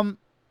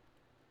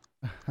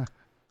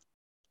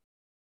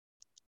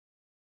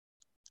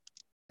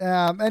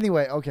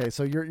 anyway, okay,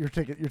 so you're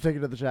taking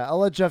to the chat. I'll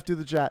let Jeff do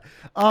the chat.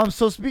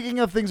 So speaking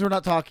of things we're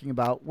not talking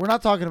about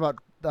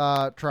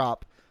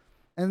Trop.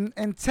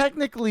 And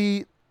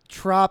technically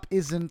Trop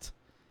isn't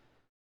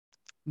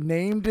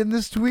named in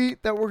this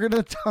tweet that we're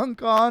gonna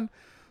dunk on,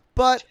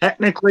 but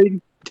technically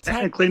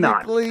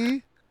not.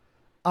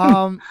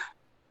 But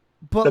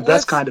the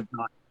best kind of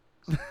not.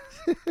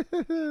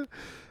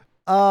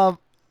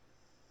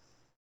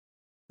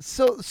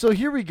 So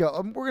here we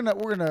go. We're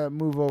gonna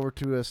move over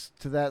to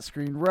that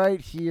screen right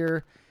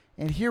here,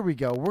 and here we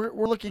go.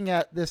 We're looking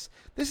at this.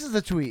 This is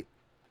the tweet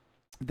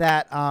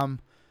that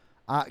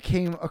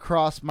came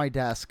across my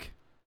desk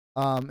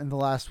in the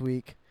last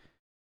week,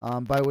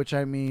 by which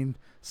I mean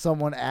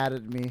someone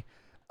added me.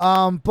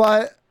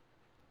 But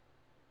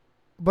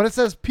it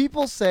says,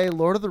 people say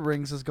Lord of the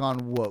Rings has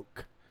gone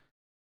woke.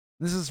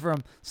 This is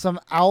from some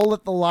owl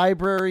at the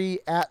library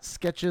at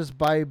Sketches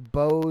by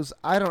Bose.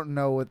 I don't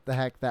know what the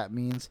heck that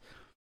means.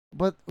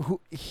 But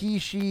he,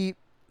 she,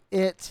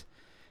 it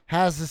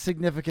has a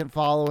significant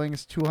following.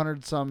 It's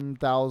 200-some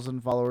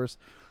thousand followers.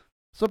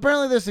 So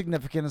apparently they're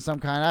significant in some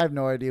kind. I have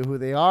no idea who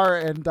they are,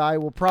 and I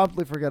will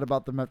promptly forget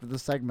about them after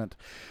this segment.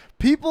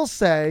 People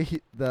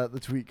say, the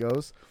tweet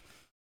goes,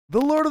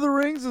 The Lord of the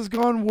Rings has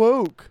gone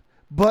woke,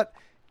 but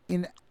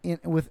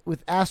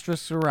with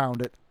asterisks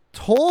around it.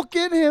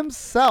 Tolkien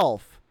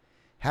himself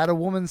had a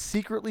woman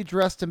secretly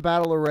dressed in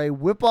battle array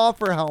whip off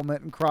her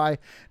helmet and cry,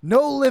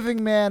 "No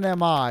living man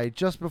am I,"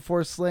 just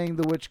before slaying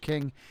the Witch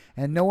King,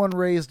 and no one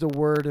raised a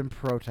word in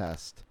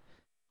protest.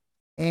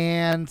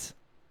 And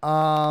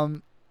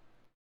of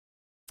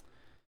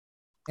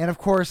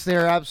course,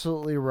 they're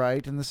absolutely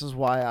right, and this is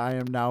why I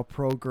am now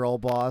pro girl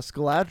boss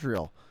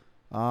Galadriel.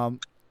 I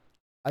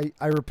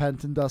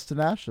repent in dust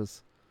and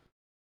ashes.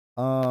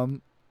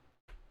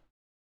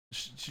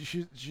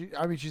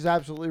 She's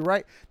absolutely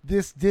right.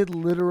 This did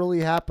literally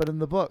happen in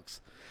the books.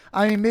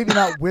 I mean, maybe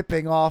not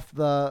whipping off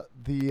the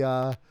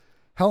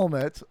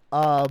helmet.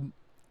 And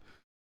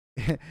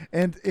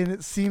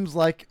it seems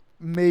like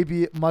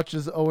maybe much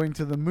is owing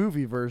to the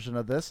movie version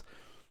of this.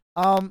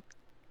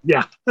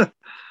 Yeah.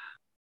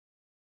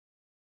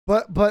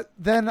 But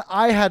then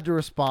I had to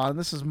respond.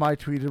 This is my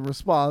tweet in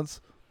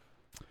response.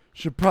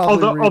 Should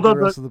probably read the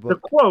rest of the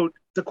book.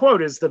 The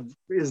quote is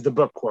the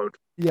book quote.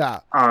 Yeah.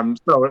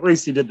 So at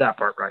least he did that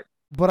part right.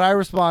 But I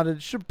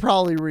responded, should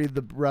probably read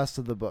the rest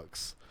of the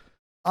books.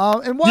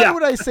 And why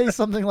would I say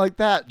something like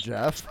that,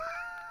 Jeff?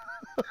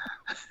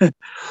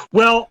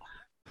 Well,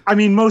 I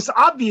mean, most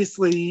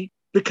obviously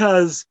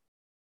because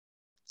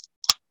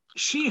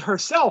she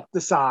herself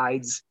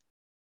decides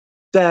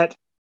that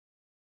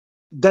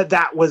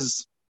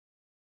was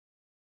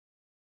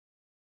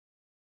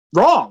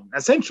wrong,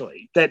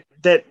 essentially. That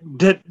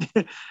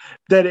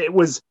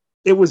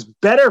it was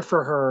better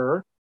for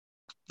her.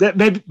 That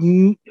maybe,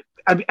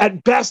 I mean,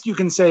 at best you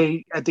can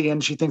say at the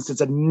end she thinks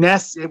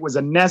it was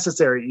a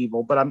necessary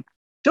evil, but I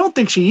don't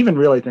think she even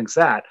really thinks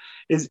that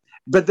is.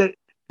 But that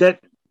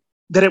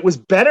it was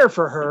better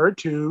for her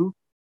to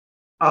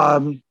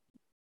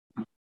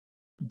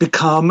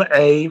become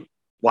a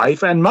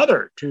wife and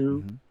mother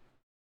to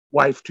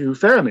wife to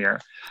Faramir,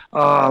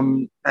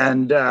 and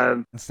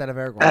instead of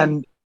Aragorn,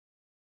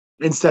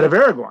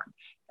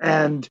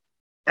 and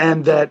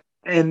that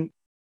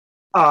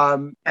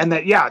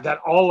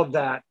all of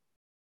that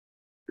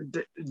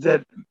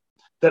that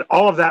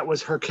all of that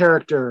was her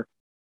character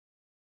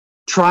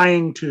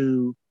trying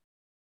to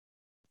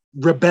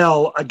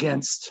rebel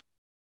against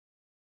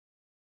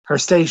her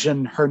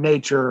station, her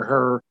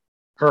nature,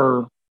 her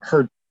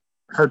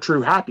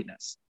true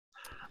happiness.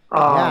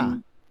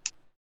 And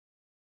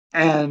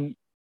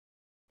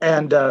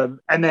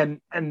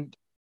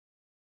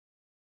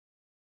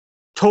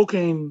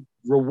Tolkien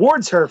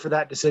rewards her for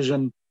that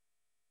decision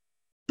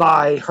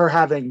by her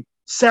having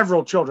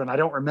several children. I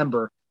don't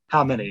remember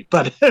how many,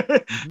 but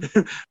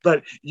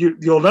but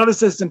you'll notice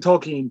this in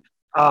Tolkien,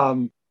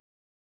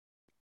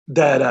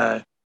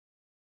 that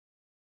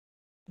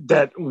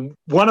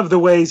one of the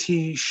ways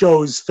he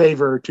shows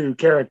favor to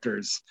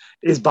characters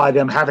is by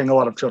them having a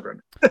lot of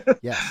children.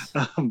 Yes.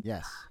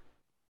 Yes.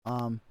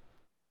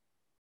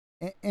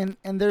 And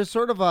there's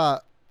sort of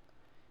a,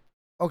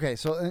 okay,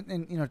 so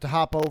and you know, to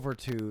hop over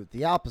to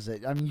the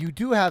opposite, I mean, you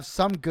do have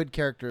some good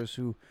characters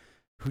who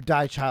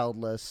die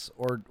childless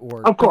or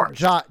of course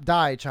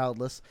die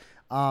childless.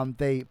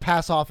 They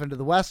pass off into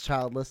the West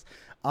childless,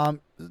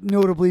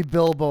 notably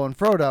Bilbo and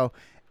Frodo,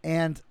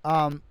 and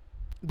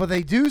but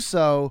they do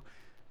so.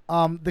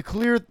 The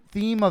clear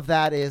theme of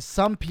that is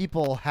some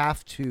people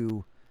have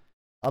to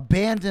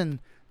abandon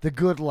the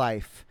good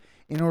life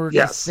in order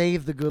to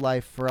save the good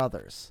life for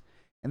others.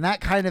 And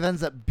that kind of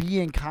ends up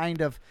being kind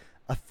of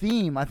a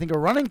theme, I think a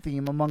running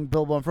theme among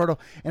Bilbo and Frodo.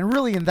 And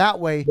really in that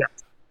way,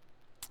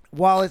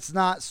 while it's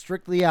not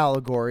strictly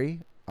allegory,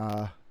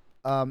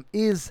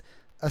 is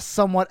a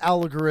somewhat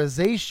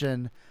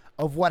allegorization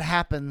of what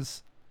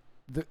happens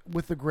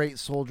with the great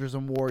soldiers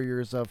and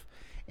warriors of,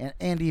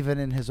 and even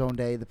in his own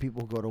day, the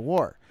people who go to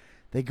war.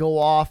 They go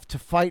off to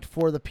fight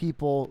for the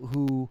people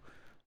who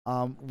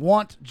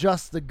want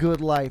just the good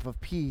life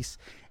of peace,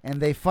 and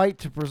they fight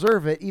to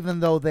preserve it, even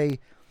though they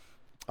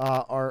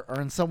are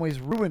in some ways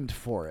ruined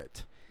for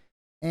it.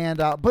 And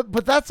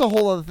but that's a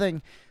whole other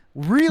thing,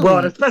 really. Well,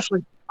 and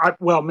especially,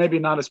 maybe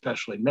not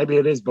especially. Maybe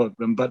it is both of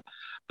them, but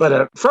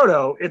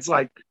Frodo, it's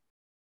like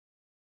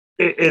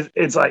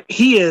it's like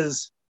he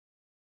is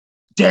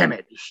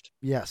damaged.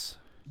 Yes.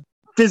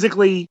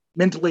 Physically,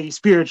 mentally,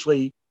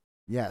 spiritually.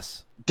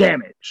 Yes.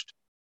 Damaged,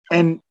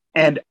 and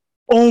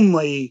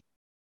only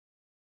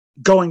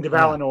going to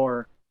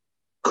Valinor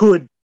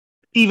could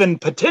even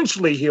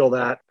potentially heal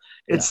that.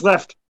 It's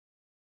left.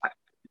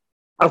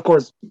 Of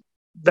course,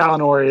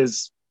 Valinor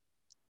is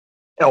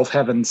elf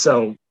heaven,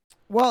 so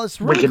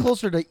it's really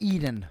closer to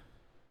Eden.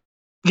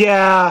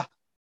 Yeah.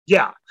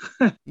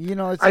 You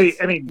know, I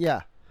mean,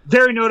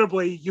 very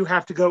notably, you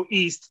have to go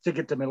east to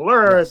get to Middle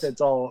Earth. Yes.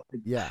 It's all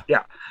Yeah.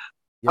 It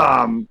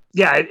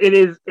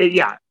is.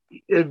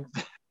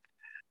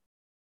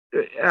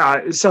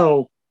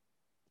 So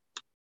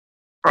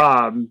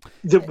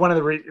one of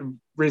the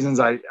reasons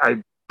I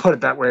put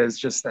it that way. It's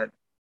just that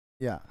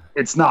Yeah.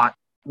 it's not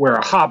where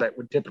a hobbit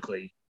would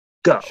typically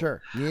go.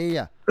 Sure.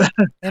 Yeah.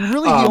 And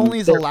really, he only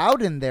is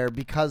allowed in there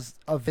because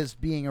of his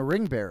being a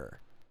ring bearer.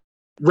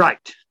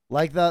 Right.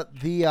 Like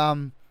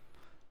the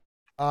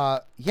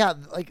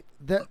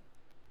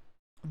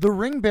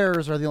ring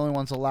bearers are the only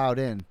ones allowed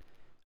in,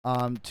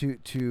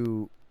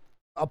 to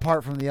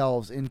apart from the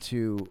elves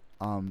into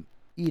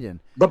Eden.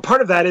 But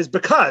part of that is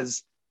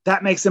because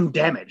that makes them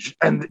damaged,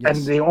 and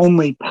the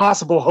only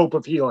possible hope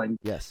of healing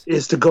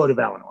is to go to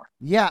Valinor.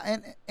 Yeah,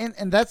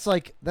 and that's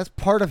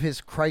part of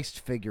his Christ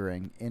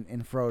figuring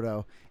in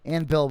Frodo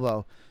and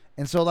Bilbo.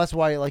 And so that's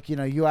why, like,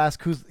 you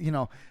ask who's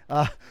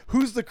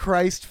the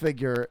Christ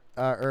figure,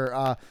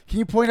 or can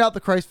you point out the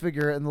Christ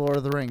figure in the Lord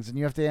of the Rings? And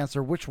you have to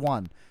answer which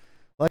one.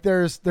 Like,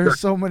 there's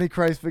so many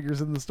Christ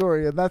figures in the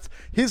story, and that's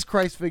his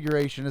Christ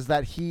figuration, is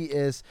that he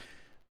is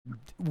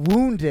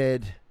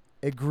wounded,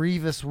 a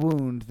grievous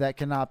wound that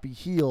cannot be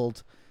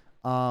healed,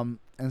 and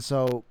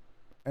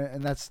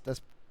that's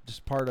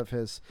just part of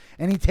his,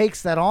 and he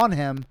takes that on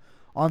him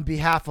on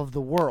behalf of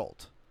the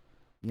world,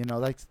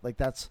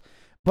 that's,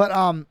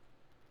 but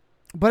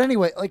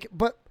anyway,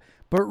 but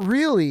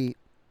really,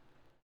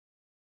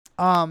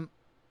 what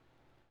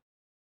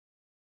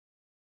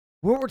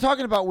we're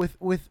talking about with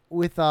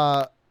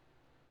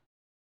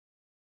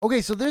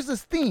okay, so there's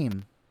this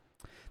theme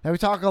that we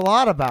talk a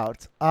lot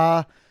about,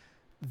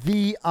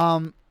 the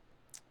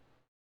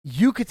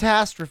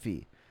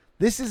eucatastrophe.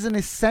 This is an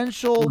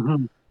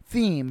essential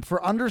theme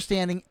for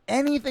understanding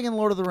anything in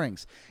Lord of the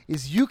Rings,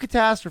 is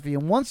eucatastrophe,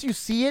 and once you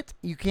see it,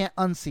 you can't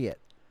unsee it.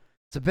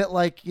 It's a bit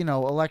like,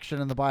 election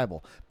in the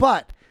Bible.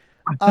 But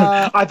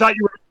I thought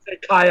you were going to say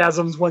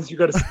chiasms once you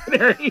go to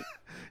seminary.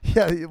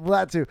 Yeah, well,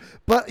 that too.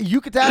 But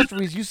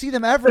eucatastrophes, you see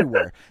them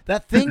everywhere.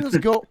 That things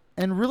go,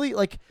 and really,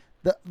 like,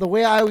 the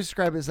way I always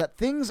describe it is that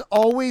things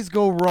always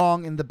go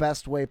wrong in the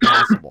best way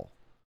possible.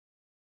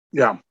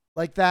 Yeah.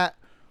 Like that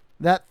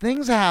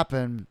things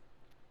happen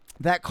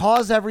that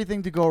cause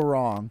everything to go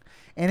wrong.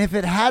 And if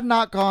it had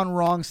not gone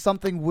wrong,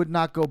 something would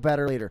not go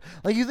better later.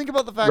 Like, you think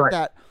about the fact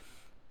that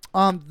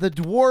the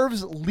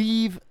dwarves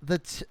leave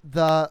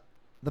the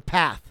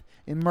path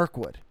in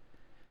Mirkwood.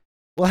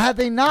 Well, had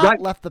they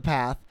not left the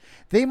path,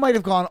 they might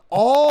have gone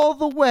all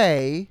the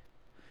way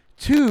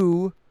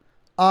to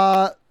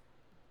the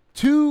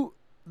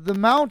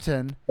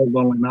mountain. The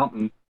lonely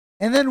mountain.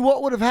 And then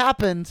what would have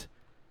happened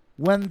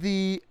when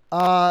the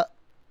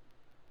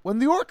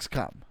orcs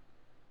come?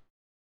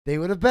 They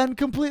would have been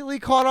completely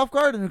caught off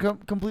guard and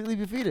completely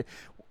defeated.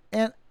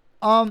 And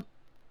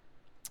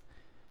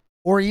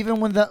or even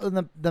when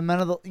the men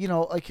of the,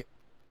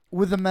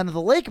 with the men of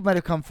the lake might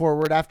have come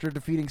forward after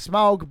defeating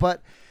Smaug,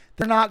 but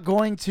they're not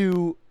going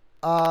to,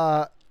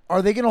 are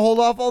they going to hold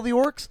off all the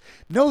orcs?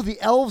 No,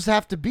 the elves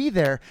have to be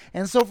there.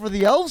 And so for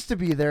the elves to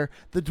be there,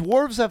 the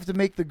dwarves have to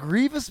make the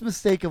grievous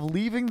mistake of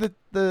leaving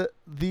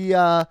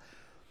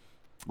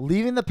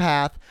leaving the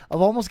path,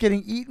 of almost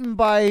getting eaten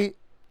by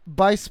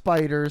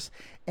spiders,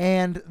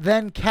 and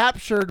then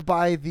captured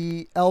by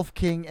the Elf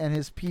King and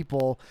his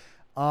people.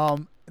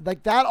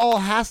 Like, that all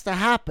has to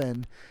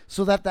happen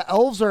so that the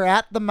elves are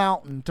at the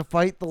mountain to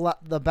fight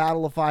the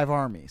Battle of Five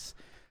Armies.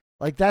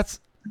 Like, that's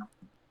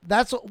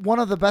one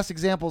of the best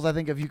examples, I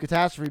think, of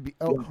eucatastrophe.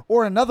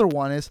 Or another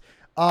one is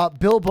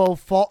Bilbo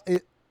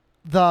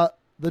the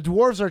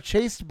dwarves are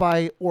chased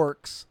by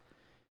orcs,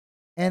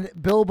 and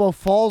Bilbo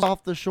falls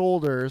off the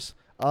shoulders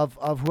of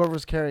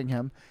whoever's carrying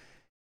him,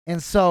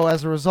 and so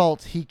as a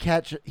result he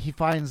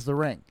finds the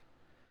ring.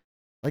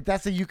 Like,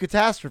 that's a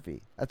eucatastrophe.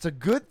 That's a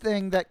good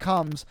thing that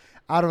comes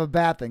out of a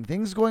bad thing.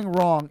 Things going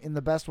wrong in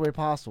the best way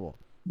possible.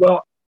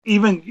 Well,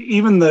 even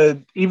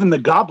the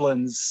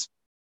goblins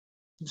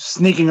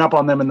sneaking up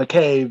on them in the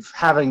cave,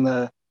 having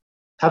the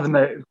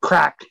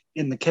crack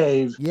in the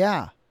cave.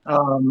 Yeah.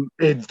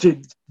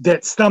 That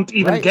stumped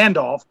even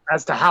Gandalf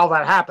as to how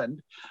that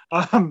happened.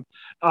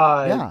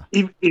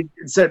 It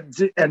said,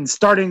 and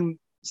starting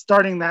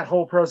that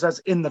whole process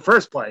in the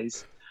first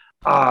place,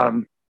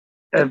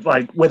 and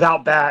like,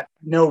 without that,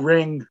 no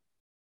ring,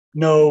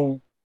 no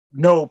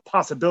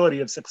possibility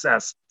of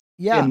success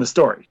in the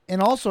story.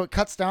 And also it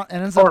cuts down,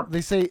 and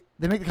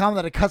they make the comment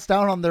that it cuts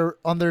down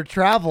on their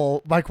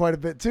travel by quite a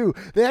bit too.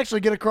 They actually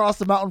get across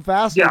the mountain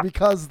faster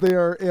because they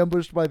are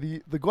ambushed by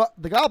the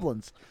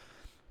goblins.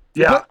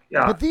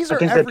 But these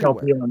are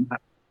everywhere.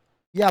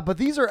 Yeah, but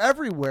these are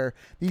everywhere,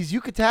 these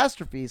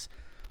eucatastrophes.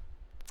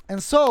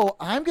 And so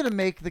I'm going to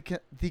make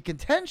the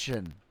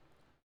contention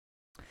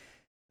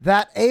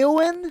that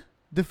Éowyn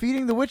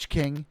defeating the Witch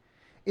King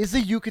is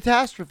a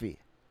eucatastrophe.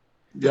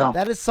 Yeah.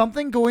 That is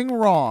something going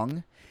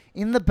wrong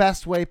in the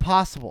best way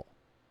possible.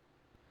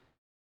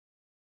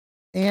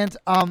 And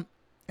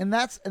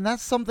that's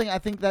something I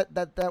think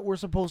that we're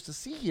supposed to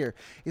see here,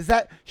 is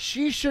that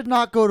she should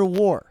not go to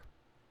war.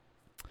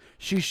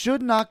 She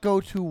should not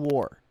go to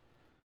war,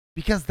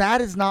 because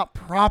that is not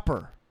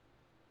proper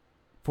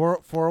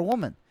for a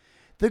woman.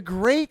 The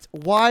great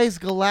wise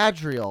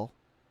Galadriel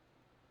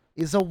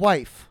is a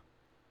wife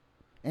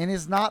and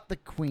is not the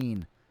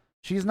queen.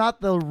 She's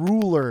not the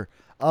ruler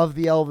of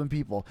the elven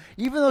people.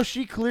 Even though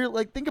she clearly,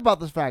 like, think about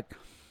this fact.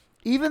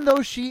 Even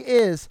though she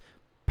is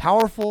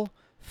powerful,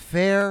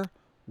 fair,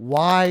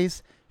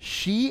 wise,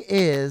 she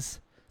is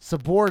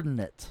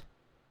subordinate.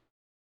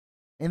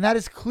 And that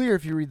is clear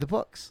if you read the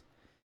books.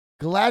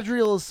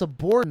 Galadriel is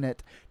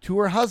subordinate to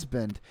her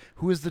husband,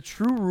 who is the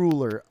true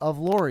ruler of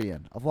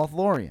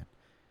Lothlorien.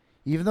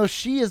 Even though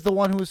she is the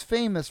one who is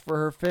famous for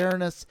her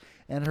fairness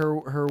and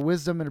her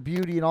wisdom and her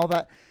beauty and all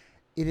that,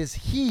 it is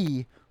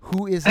he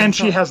who is... And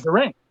she has the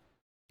ring.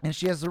 And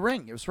she has the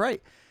ring. It was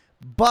right.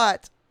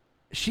 But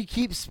she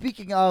keeps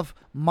speaking of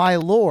my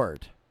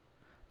lord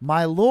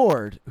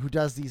who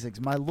does these things,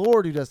 my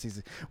lord who does these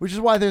things, which is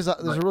why there's a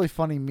really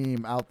funny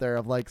meme out there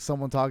of like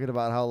someone talking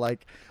about how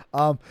like,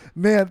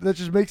 man, that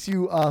just makes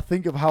you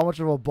think of how much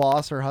of a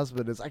boss her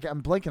husband is.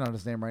 I'm blanking on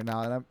his name right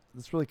now, and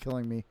it's really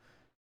killing me.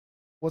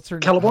 What's her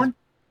name? Celeborn?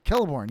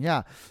 Celeborn,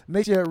 yeah. It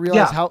makes you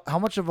realize how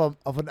much of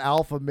an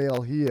alpha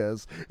male he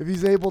is if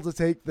he's able to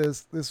take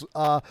this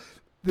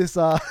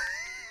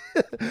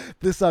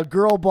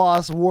girl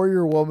boss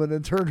warrior woman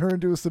and turn her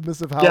into a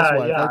submissive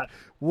housewife. Yeah. Like,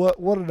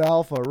 what an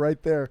alpha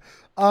right there.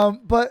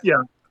 But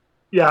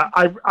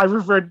I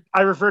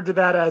referred to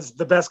that as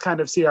the best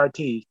kind of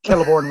CRT,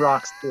 Celeborn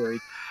rocks theory.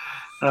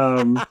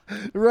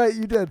 Right,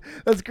 you did.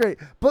 That's great.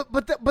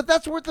 But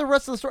that's worth the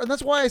rest of the story, and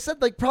that's why I said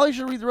like probably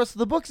should read the rest of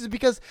the books, is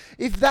because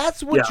if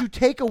that's what you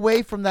take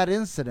away from that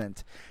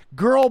incident,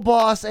 girl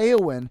boss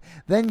Éowyn,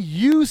 then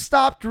you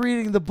stopped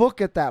reading the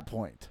book at that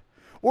point.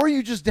 Or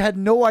you just had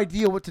no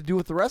idea what to do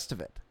with the rest of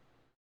it.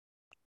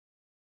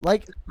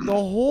 Like the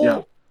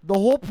whole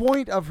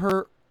point of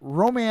her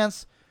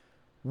romance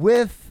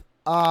with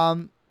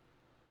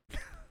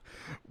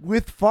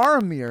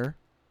Faramir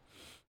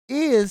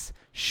is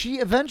she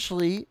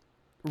eventually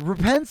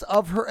repents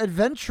of her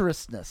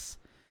adventurousness,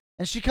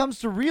 and she comes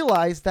to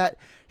realize that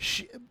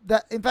she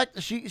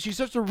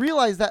starts to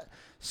realize that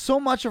so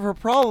much of her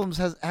problems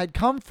had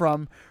come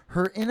from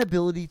her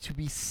inability to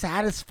be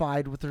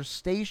satisfied with her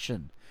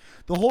station.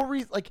 The whole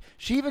reason, like,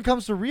 she even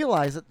comes to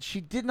realize that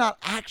she did not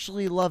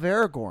actually love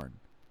Aragorn.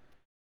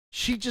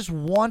 She just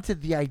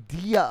wanted the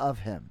idea of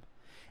him,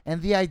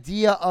 and the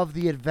idea of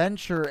the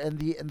adventure and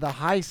the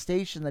high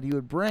station that he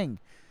would bring,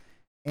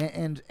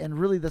 and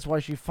really that's why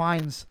she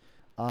finds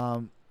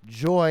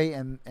joy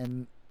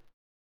and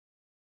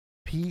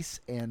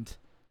peace and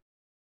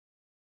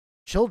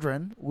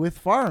children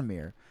with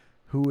Faramir,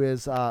 who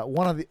is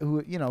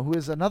who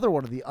is another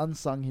one of the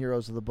unsung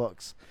heroes of the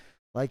books.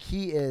 Like,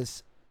 he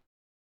is.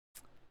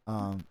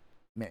 Man,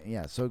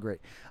 yeah, so great.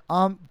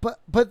 But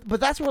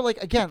that's where,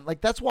 like, again, like,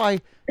 that's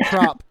why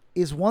Trop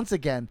is once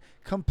again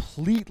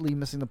completely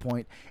missing the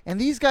point, and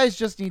these guys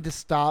just need to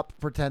stop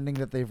pretending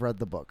that they've read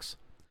the books.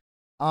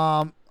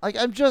 Like,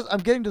 I'm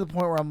getting to the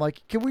point where I'm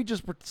like, can we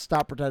just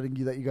stop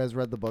pretending that you guys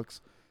read the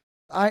books?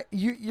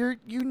 You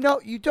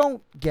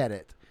don't get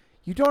it.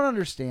 You don't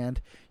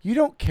understand. You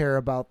don't care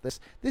about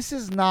this. This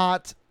is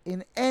not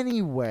in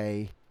any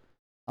way,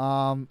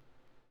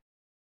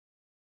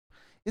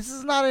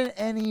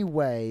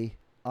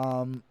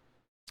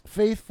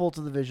 faithful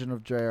to the vision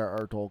of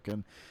J.R.R.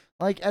 Tolkien.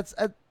 Like,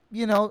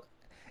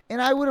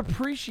 and I would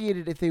appreciate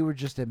it if they would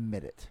just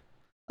admit it.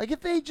 Like, if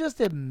they just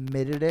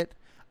admitted it,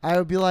 I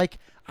would be like,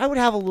 I would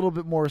have a little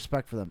bit more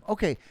respect for them.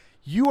 Okay,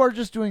 you are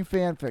just doing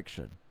fan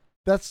fiction.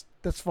 That's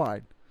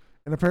fine.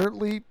 And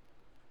apparently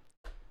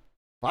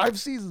 5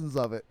 seasons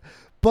of it.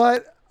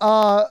 But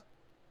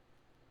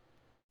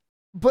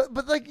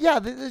like, yeah,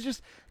 there's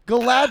just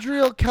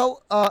Galadriel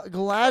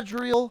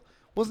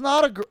was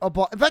not a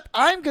boss. In fact,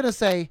 I'm going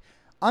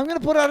to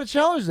put out a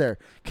challenge there.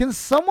 Can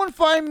someone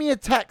find me a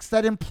text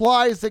that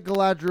implies that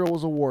Galadriel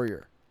was a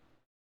warrior?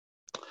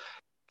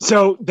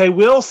 So they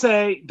will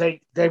say,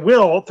 they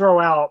will throw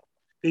out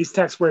these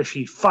texts where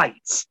she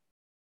fights,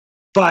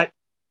 but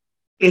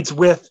it's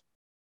with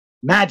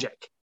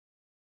magic.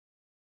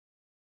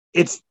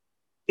 It's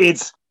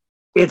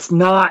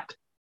not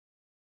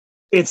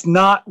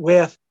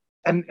with,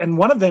 and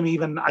one of them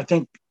even, I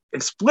think,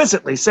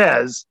 explicitly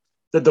says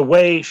that the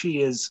way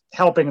she is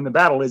helping in the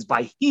battle is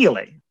by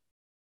healing.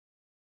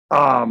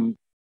 I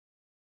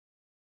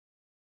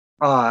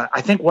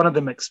think one of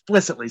them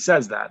explicitly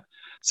says that.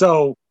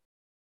 So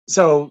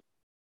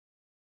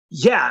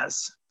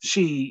yes,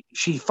 she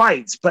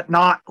fights, but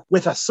not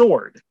with a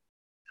sword.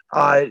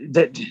 And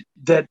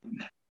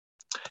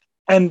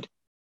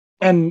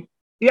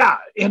yeah,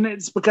 and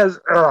it's because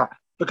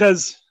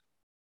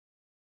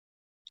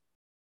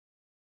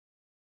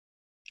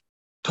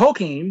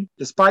Tolkien,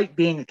 despite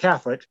being a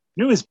Catholic,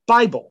 knew his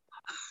Bible.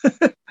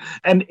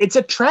 And it's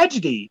a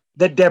tragedy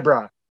that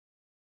Deborah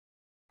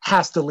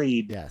has to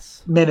lead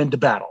men into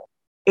battle.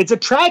 It's a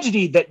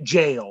tragedy that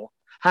Jael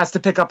has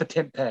to pick up a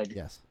tent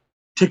peg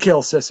to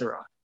kill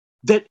Sisera.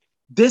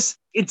 It's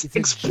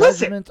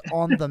explicit. Judgment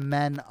on the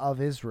men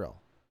of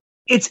Israel.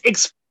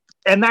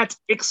 And that's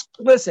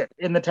explicit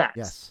in the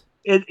text.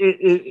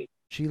 Yes.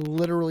 She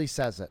literally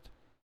says it.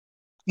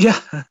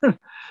 Yeah.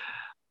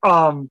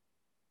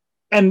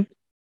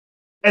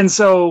 And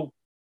so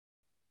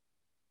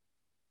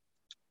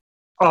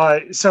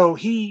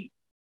he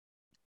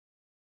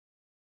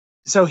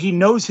he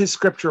knows his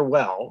scripture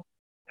well,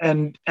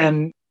 and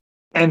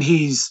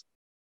he's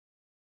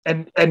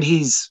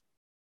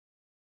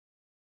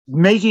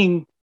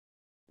making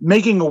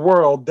a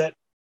world that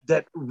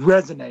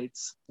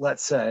resonates,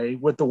 let's say,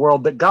 with the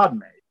world that God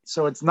made.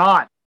 So it's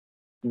not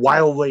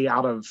wildly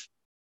out of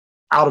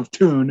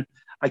tune.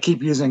 I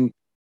keep using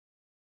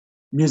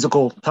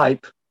musical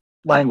type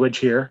language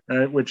here,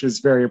 which is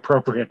very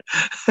appropriate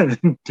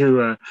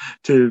to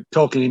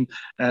Tolkien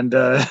and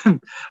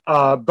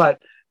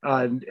but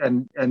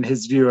and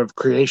his view of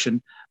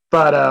creation.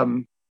 But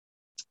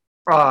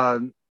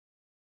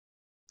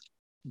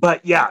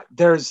yeah,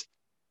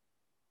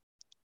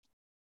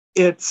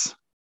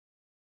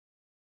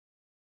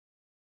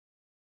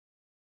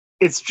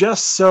 it's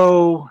just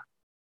so,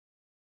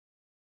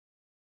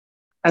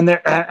 and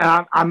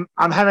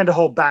I'm having to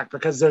hold back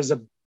because there's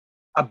a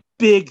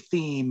big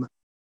theme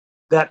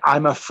that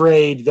I'm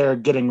afraid they're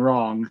getting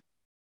wrong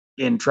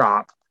in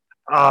Trop,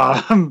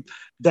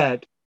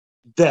 that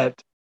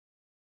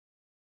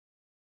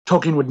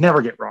Tolkien would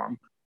never get wrong,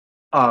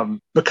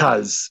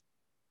 because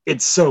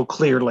it so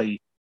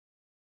clearly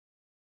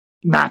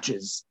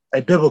matches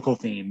a biblical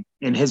theme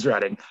in his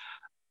writing.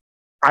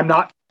 I'm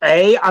not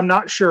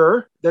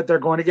sure that they're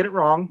going to get it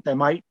wrong. They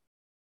might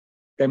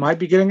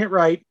be getting it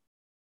right.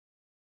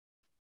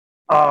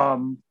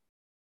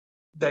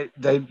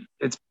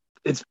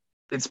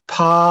 It's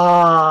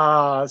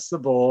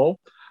possible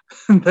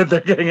that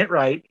they're getting it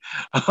right.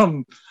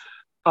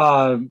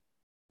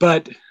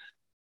 But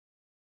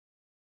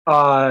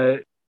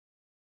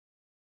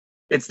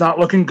it's not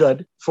looking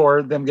good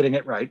for them getting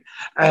it right.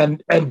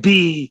 And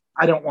B,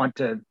 I don't want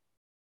to.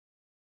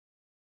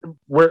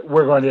 We're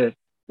going to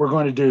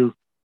do.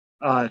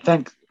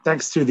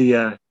 Thanks to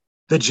the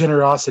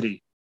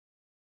generosity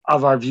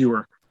of our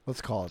viewer.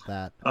 Let's call it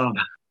that.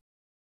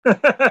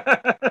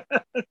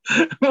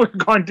 We're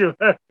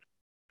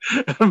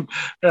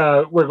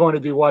going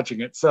to be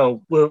watching it,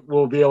 so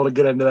we'll be able to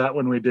get into that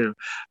when we do.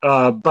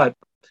 But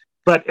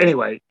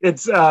anyway,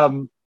 it's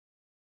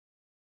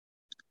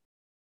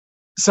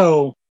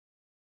so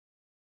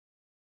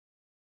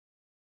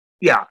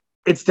yeah,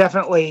 it's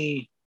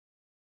definitely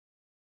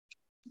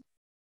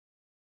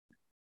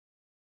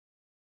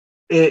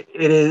it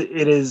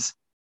is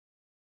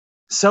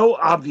so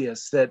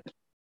obvious that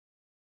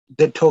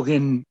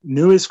Tolkien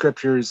knew his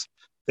scriptures,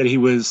 that he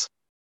was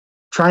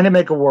trying to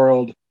make a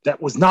world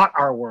that was not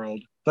our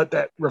world, but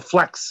that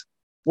reflects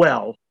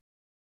well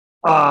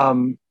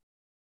the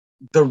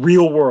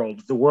real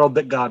world, the world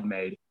that God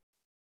made,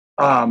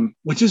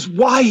 which is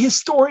why his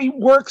story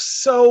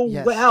works so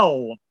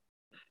well.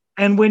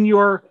 And when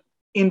you're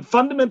in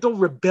fundamental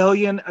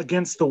rebellion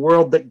against the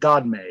world that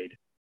God made,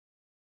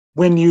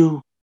 when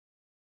you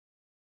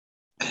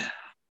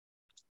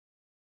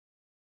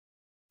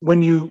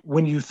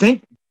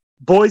think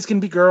boys can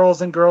be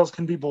girls and girls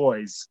can be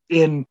boys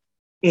in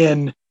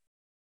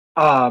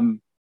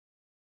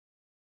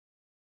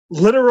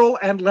literal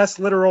and less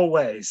literal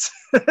ways,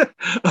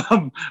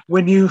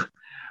 when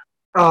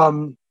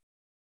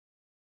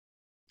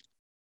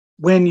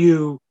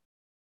you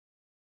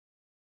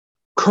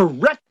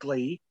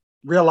correctly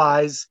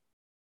realize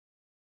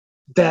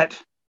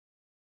that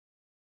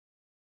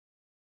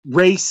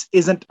race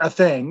isn't a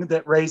thing,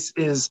 that race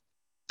is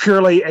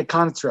purely a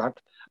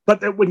construct,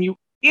 but that when you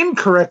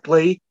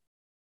incorrectly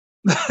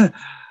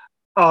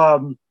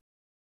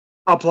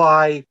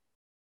apply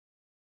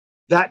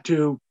that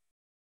to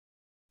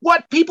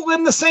what people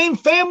in the same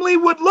family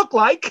would look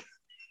like,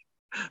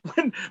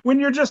 when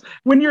you're just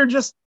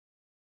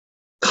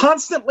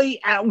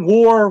constantly at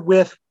war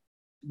with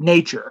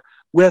nature,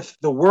 with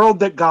the world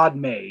that God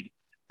made,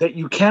 that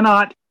you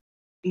cannot,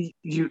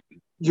 you're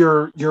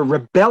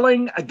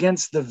rebelling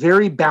against the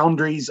very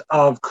boundaries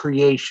of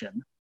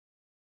creation,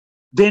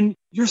 then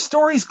your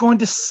story's going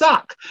to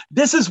suck.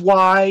 This is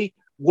why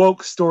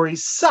woke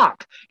stories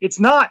suck. It's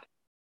not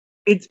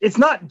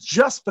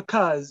just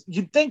because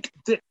you'd think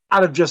that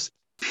out of just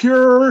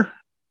pure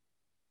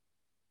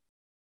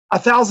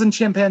 1,000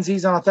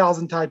 chimpanzees on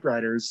 1,000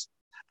 typewriters,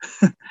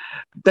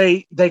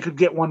 they could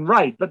get one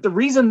right. But the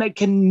reason they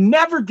can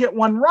never get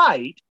one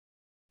right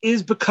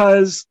is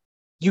because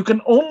you can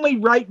only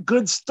write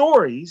good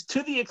stories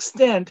to the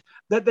extent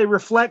that they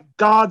reflect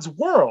God's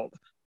world.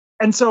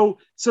 And so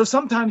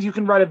sometimes you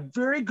can write a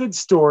very good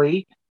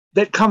story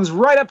that comes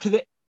right up to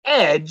the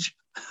edge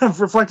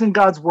of reflecting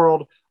God's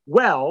world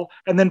well,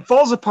 and then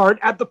falls apart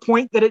at the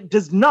point that it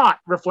does not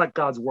reflect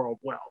God's world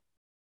well.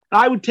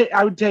 I would take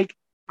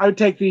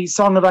the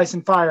Song of Ice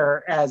and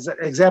Fire as an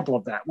example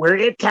of that, where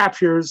it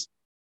captures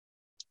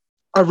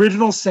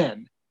original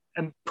sin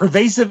and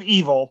pervasive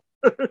evil.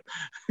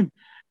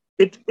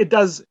 It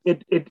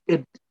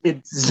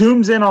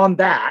zooms in on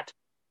that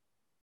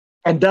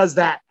and does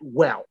that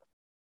well.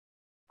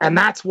 And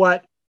that's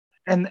what,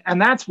 and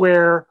that's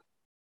where,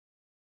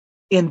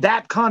 in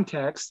that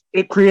context,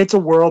 it creates a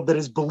world that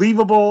is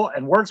believable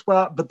and works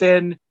well, but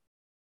then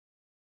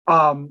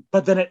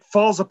it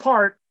falls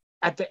apart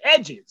at the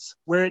edges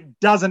where it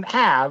doesn't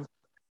have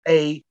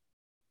a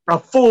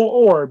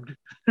full-orbed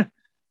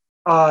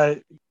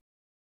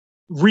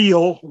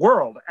real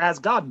world as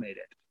God made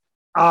it.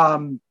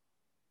 And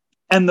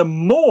the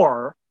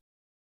more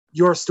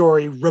your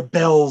story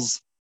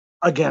rebels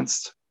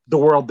against the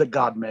world that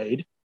God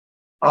made,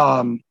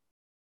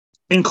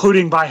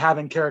 including by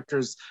having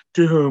characters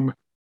to whom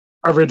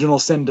original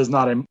sin does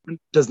not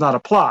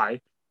apply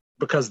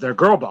because they're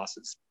girl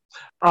bosses.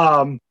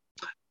 The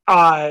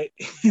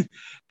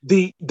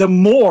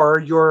more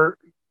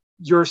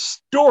your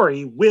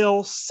story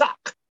will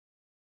suck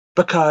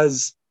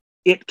because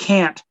it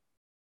can't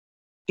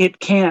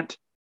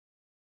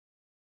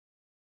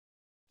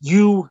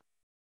you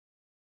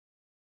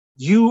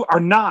are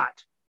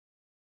not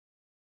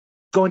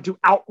going to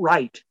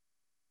outright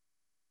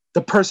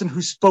the person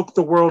who spoke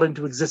the world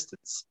into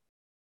existence.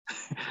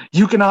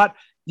 You cannot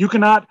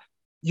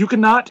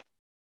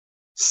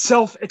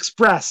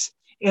self-express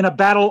in a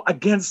battle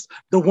against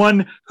the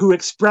one who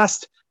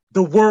expressed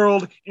the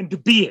world into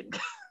being.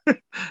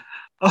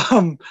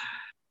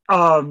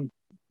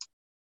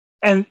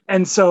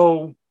 And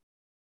so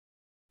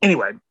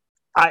anyway,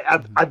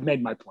 I've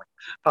made my point.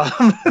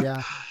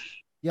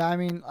 Yeah. I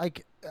mean,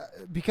 like,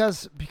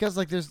 because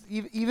like there's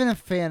even in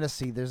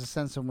fantasy, there's a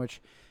sense in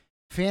which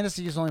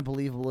fantasy is only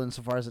believable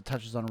insofar as it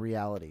touches on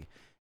reality,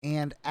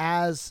 and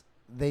as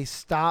they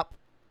stop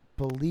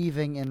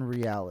believing in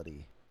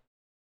reality,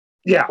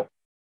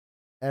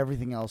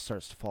 everything else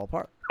starts to fall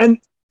apart. And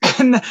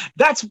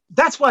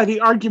that's why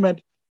the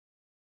argument,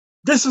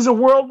 this is a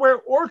world where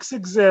orcs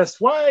exist,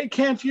 why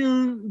can't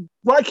you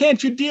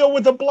deal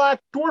with a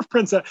black dwarf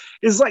princess,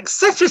 is like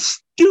such a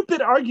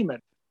stupid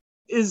argument.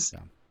 Is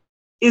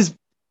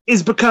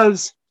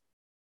because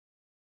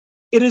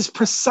it is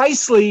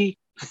precisely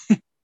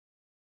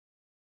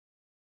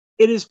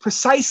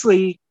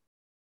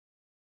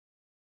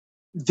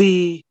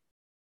the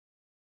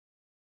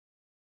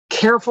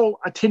careful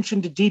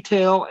attention to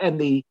detail and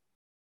the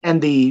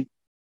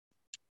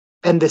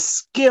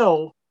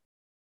skill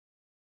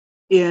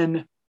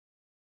in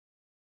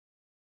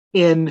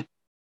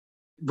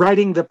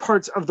writing the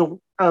parts of the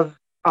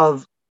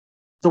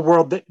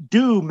world that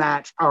do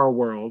match our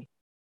world.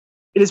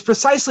 It is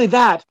precisely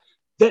that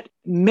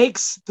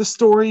makes the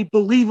story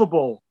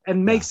believable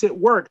and makes it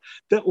work,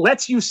 that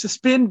lets you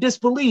suspend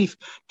disbelief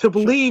to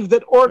believe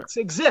that orcs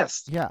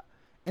exist. Yeah.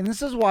 And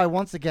this is why,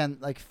 once again,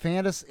 like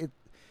fantasy,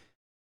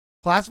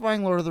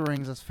 classifying Lord of the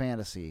Rings as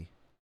fantasy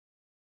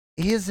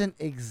isn't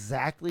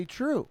exactly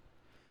true.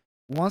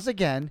 Once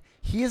again,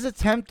 he is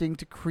attempting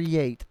to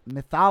create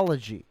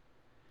mythology.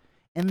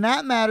 And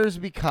that matters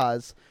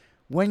because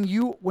when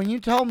you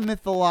tell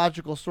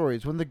mythological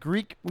stories, when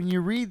you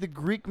read the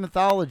Greek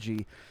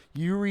mythology,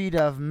 you read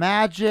of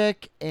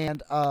magic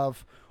and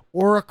of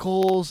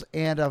oracles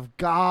and of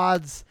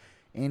gods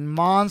and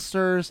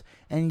monsters,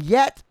 and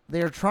yet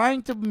they're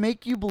trying to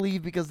make you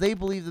believe, because they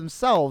believe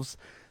themselves,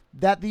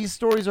 that these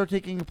stories are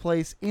taking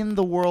place in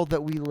the world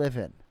that we live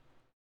in.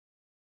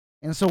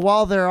 And so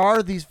while there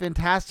are these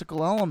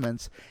fantastical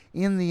elements,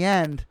 in the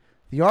end,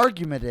 the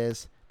argument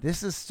is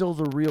this is still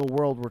the real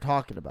world we're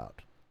talking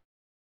about.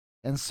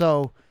 And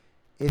so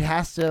it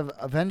has to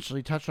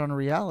eventually touch on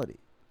reality.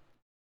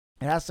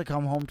 It has to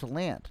come home to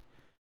land.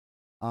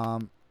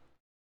 You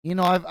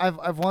know,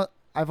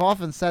 I've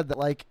often said that,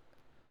 like,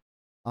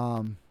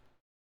 the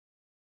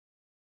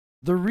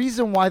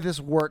reason why this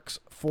works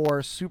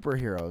for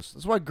superheroes,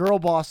 this is why girl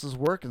bosses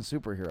work in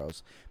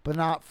superheroes, but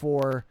not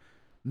for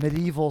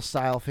medieval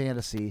style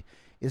fantasy,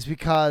 is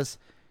because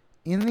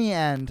in the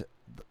end,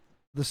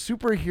 the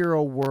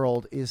superhero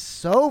world is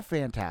so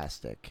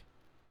fantastic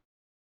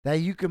that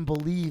you can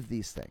believe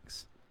these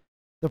things.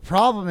 The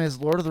problem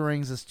is Lord of the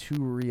Rings is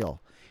too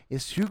real.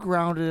 It's too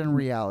grounded in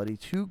reality,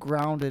 too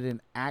grounded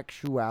in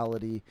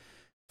actuality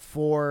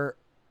for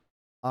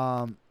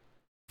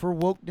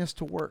wokeness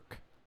to work.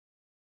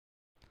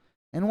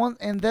 And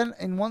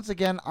once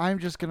again, I'm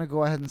just gonna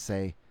go ahead and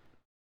say,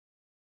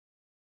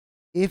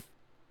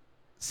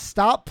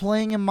 stop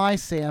playing in my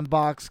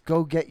sandbox,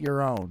 go get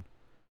your own.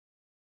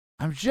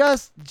 I'm it's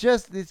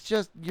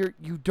just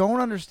you don't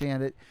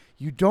understand it.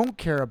 You don't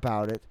care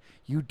about it.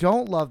 You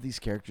don't love these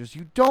characters.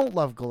 You don't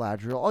love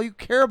Galadriel. All you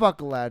care about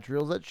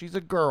Galadriel is that she's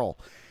a girl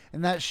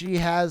and that she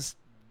has...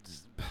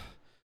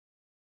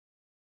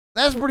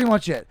 That's pretty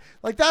much it.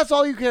 Like, that's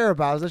all you care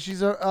about, is that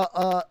she's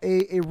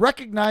a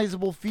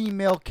recognizable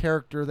female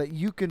character that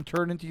you can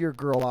turn into your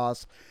girl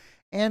boss.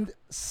 And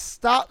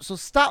stop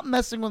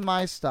messing with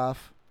my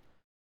stuff.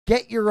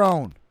 Get your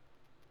own.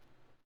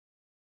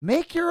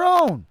 Make your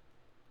own.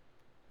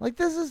 Like,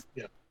 this is...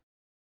 Yeah.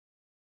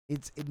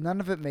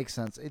 None of it makes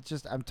sense. It's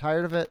just, I'm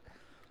tired of it.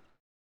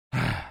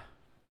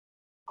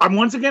 I'm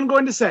once again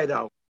going to say,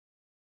 though,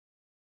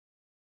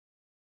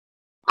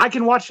 I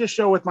can watch this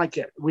show with my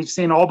kid. We've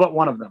seen all but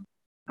one of them.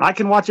 And I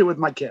can watch it with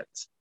my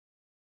kids.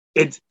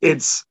 It's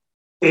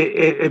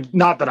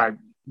not that I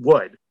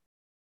would,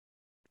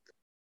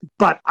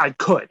 but I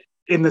could,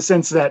 in the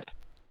sense that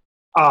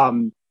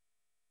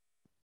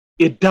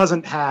it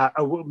doesn't have,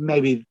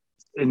 maybe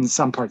in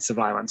some parts of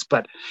violence,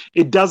 but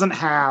it doesn't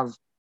have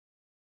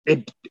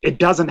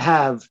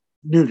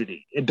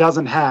nudity. It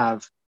doesn't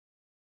have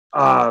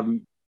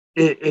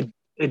it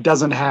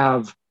doesn't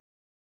have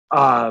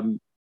at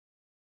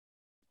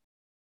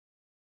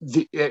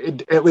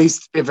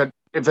least if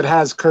it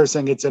has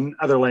cursing, it's in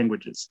other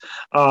languages.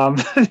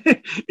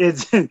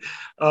 It's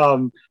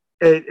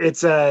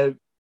it's a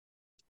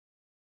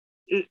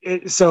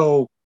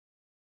so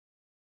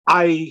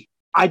I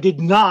did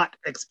not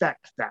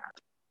expect that.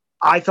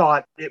 I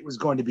thought it was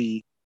going to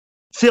be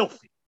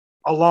filthy,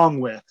 along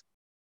with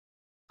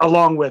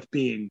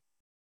being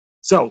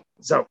so.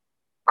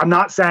 I'm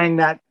not saying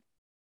that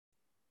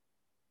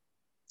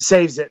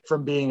saves it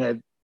from being a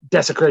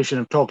desecration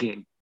of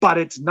Tolkien, but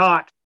it's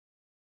not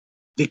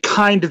the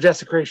kind of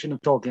desecration of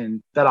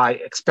Tolkien that I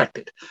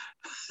expected.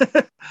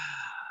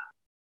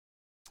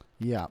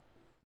 Yeah.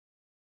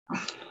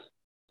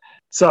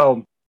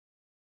 So,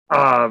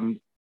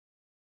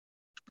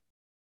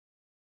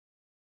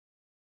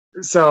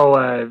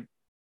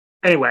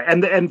 anyway,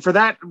 and for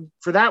that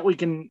we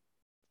can,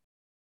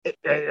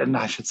 and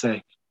I should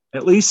say,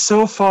 at least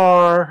so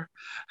far,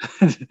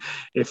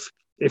 if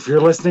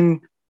you're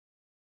listening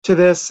to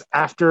this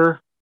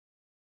after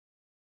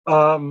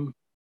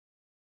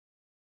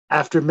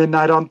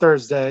midnight on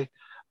Thursday,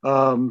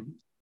 then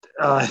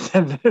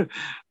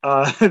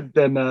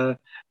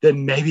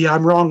then maybe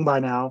I'm wrong by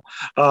now.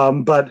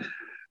 But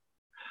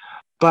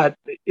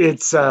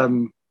it's at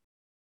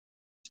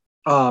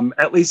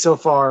least so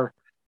far,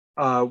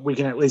 we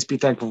can at least be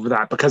thankful for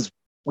that, because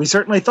we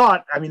certainly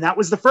thought, I mean, that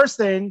was the first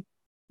thing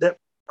that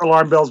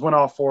alarm bells went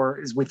off for,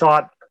 is we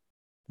thought,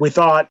 they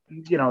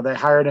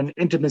hired an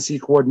intimacy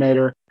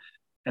coordinator,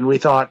 and we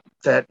thought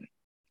that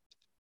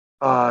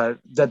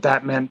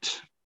that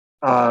meant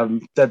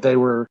that they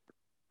were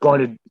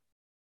going to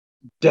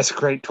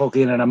desecrate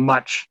Tolkien in a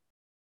much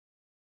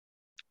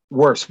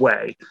worse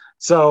way.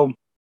 So,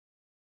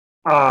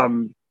 yeah.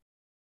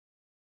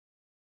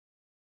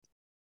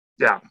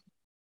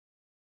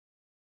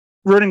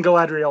 Ruining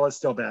Galadriel is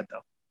still bad,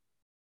 though.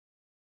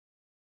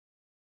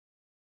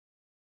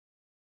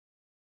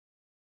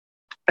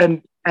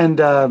 And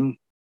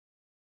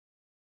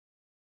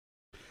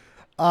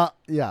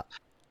yeah.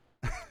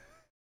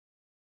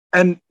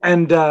 and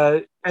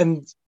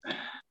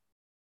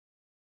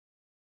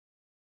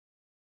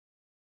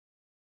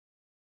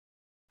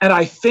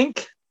I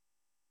think,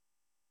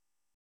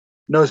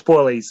 no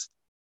spoilies,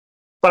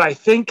 but I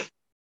think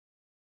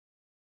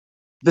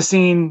the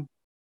scene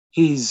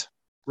he's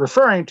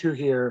referring to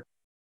here,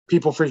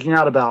 people freaking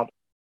out about,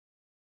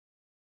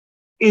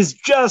 is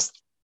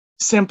just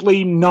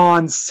simply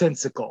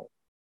nonsensical.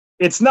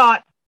 It's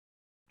not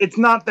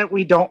that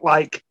we don't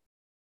like,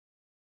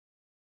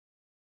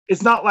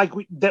 it's not like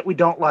that we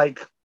don't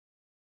like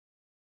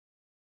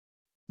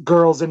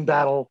girls in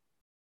battle.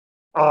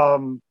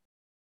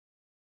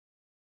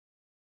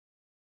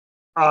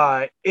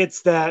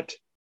 It's that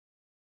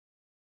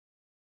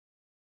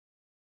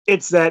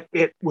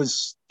it was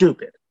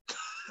stupid.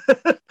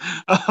 So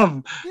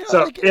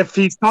like, if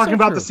he's talking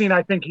about the scene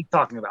I think he's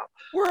talking about,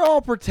 we're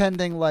all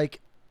pretending like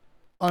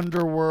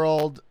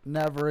Underworld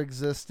never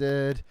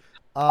existed.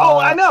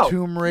 I know.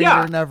 Tomb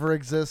Raider never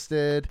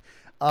existed.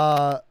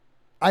 I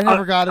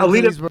never got into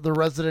these, but the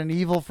Resident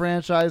Evil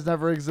franchise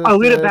never existed.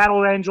 Alita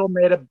Battle Angel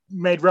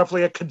made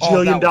roughly $1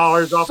 kajillion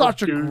off of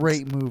such a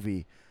great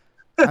movie.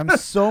 I'm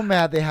so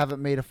mad they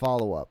haven't made a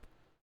follow-up.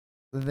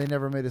 They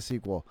never made a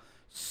sequel.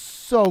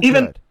 So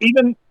good.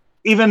 Even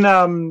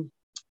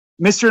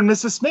Mr. and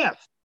Mrs. Smith.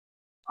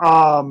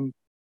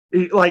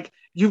 Like,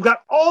 you've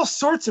got all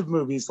sorts of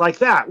movies like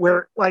that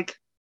where, like,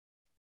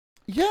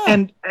 yeah,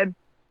 and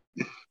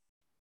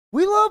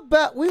we love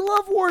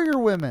warrior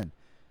women.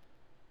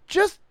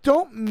 Just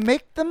don't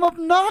make them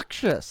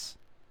obnoxious.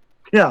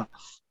 Yeah.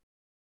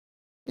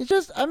 It's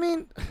just, I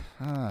mean,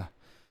 I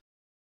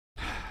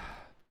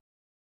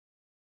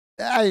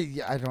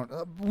don't.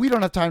 We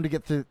don't have time to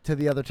get to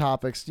the other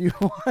topics.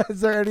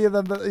 Is there any of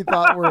them that you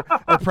thought were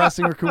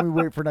pressing, or can we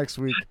wait for next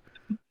week?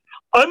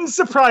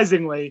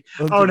 Unsurprisingly.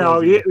 Oh no,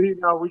 we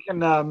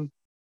can.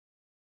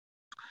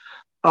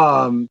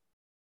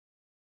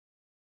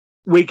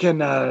 We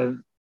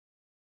can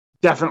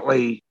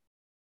definitely.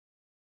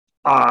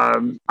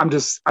 I'm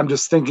just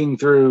thinking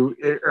through.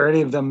 Are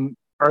any of them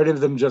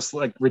just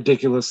like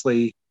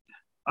ridiculously?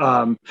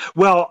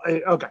 Well,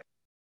 okay.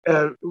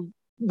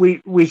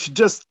 We should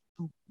just.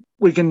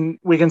 We can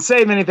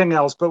save anything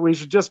else, but we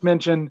should just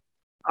mention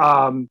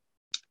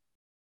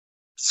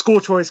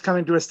school choice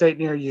coming to a state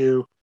near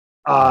you.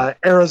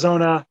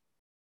 Arizona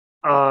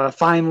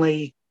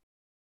finally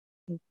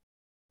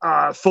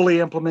fully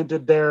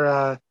implemented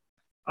their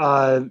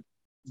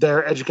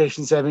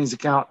education savings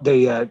account,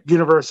 the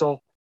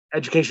universal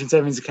education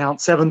savings account,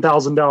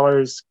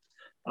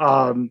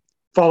 $7,000,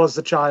 follows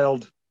the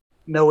child,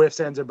 no ifs,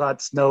 ands, or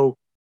buts, no.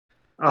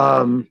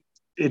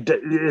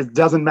 It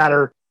doesn't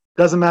matter.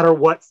 Doesn't matter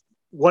what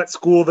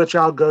school the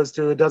child goes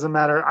to. It doesn't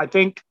matter. I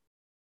think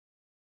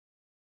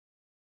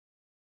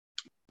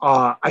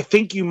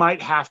you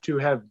might have to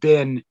have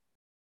been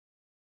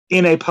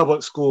in a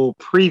public school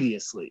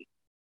previously.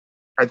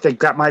 I think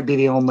that might be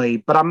the only,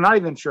 but I'm not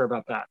even sure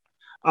about that.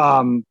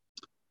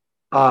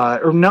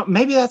 or no,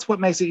 maybe that's what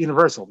makes it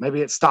universal.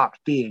 Maybe it stopped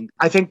being.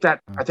 I think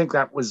that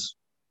was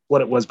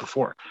what it was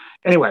before.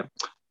 Anyway,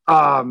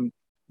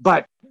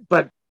 but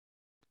but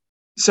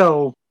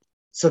so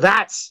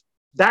that's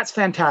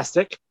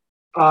fantastic.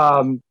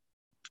 Um,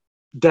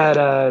 that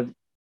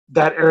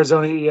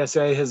Arizona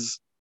ESA has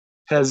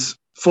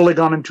fully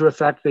gone into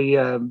effect.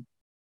 The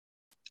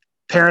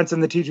parents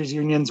and the teachers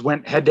unions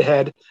went head to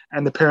head,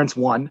 and the parents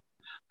won.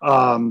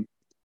 Um,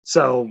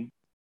 so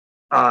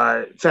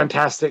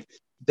fantastic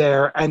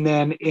there. And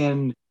then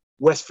in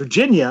West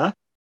Virginia,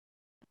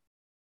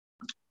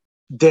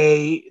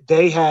 they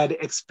had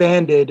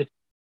expanded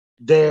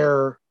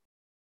their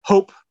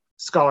Hope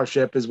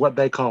Scholarship, is what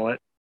they call it.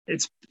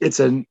 It's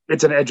an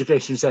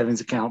education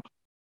savings account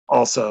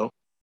also.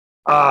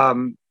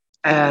 And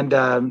I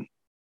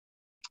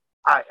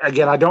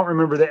don't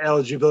remember the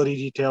eligibility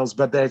details,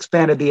 but they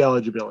expanded the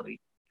eligibility.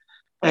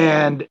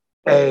 And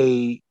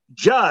a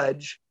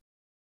judge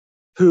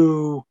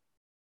who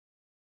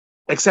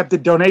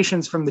accepted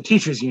donations from the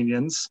teachers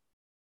unions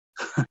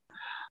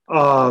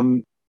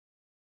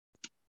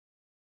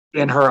in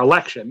her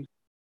election.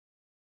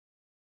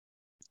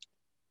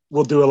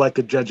 We'll do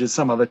elected judges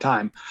some other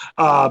time.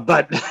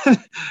 But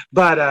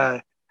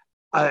a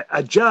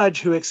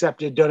judge who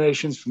accepted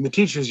donations from the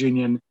teachers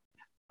union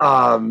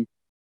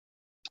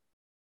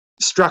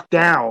struck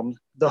down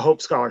the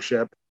Hope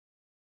Scholarship,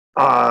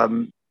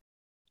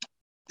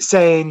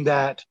 saying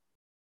that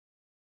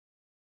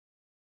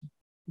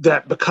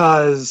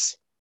because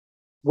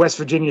West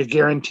Virginia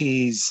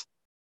guarantees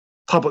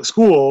public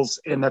schools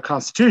in their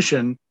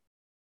constitution,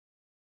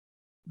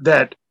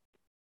 that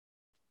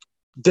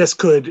this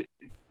could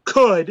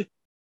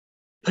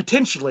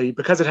potentially,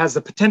 because it has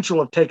the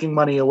potential of taking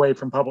money away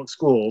from public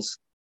schools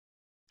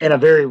in a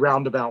very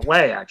roundabout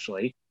way,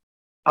 actually,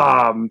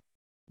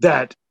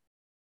 that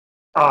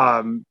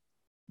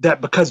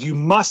because you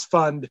must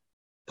fund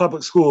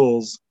public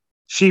schools,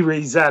 she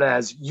reads that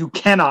as you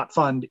cannot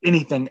fund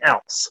anything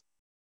else,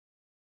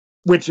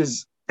 which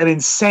is an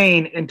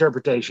insane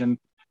interpretation.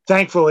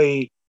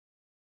 Thankfully,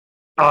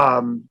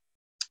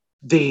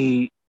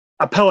 the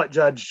appellate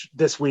judge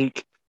this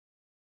week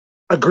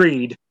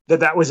agreed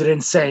that was an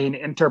insane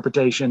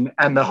interpretation,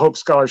 and the Hope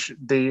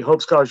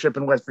Scholarship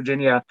in West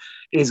Virginia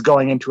is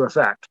going into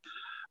effect.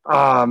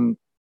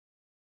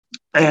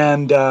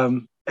 And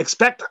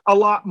expect a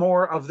lot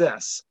more of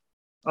this.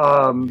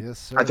 Yes,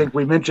 sir. I think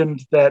we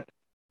mentioned that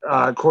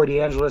Corey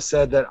DeAngelis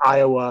said that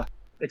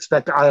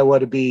expect Iowa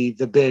to be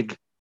the big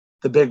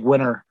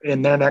winner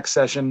in their next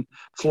session.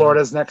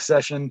 Florida's next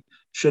session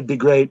should be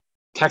great.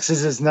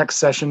 Texas's next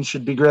session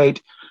should be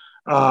great.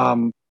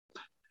 There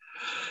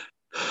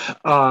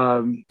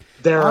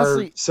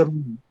are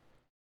some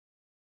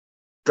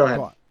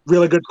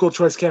really good school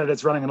choice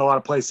candidates running in a lot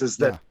of places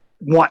that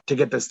want to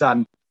get this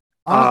done.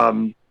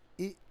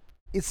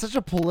 It's such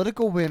a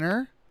political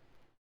winner,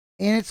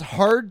 and it's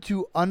hard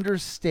to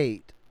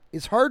understate.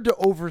 It's hard to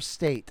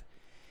overstate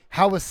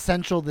how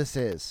essential this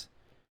is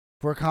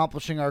for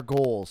accomplishing our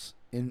goals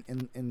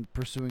in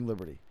pursuing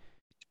liberty.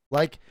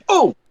 And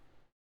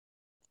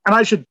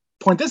I should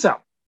point this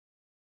out.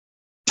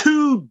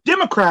 2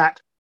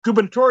 Democrat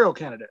gubernatorial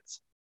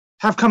candidates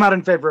have come out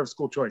in favor of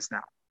school choice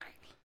now.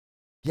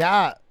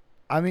 Yeah,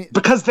 I mean,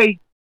 because they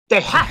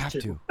have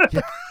to.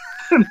 Yeah.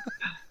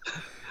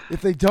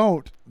 If they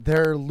don't,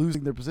 they're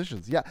losing their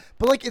positions. Yeah,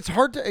 but it's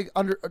hard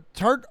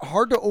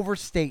to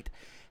overstate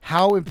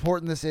how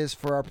important this is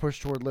for our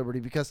push toward liberty,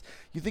 because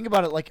you think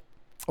about it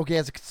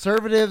as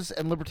conservatives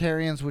and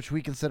libertarians, which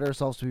we consider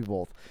ourselves to be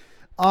both,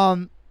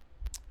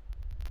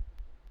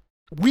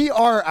 we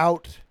are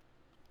out.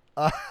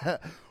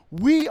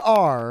 We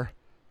are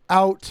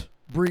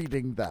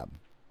outbreeding them.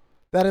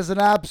 That is an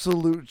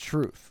absolute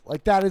truth.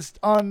 That is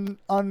I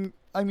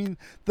mean,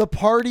 the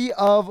party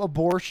of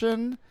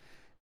abortion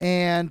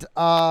and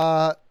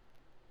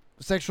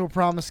sexual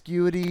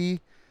promiscuity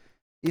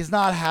is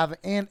not having,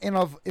 and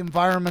of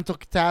environmental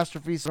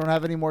catastrophes, don't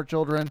have any more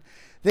children.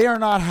 They are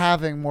not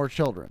having more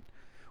children.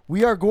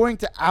 We are going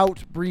to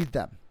outbreed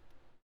them.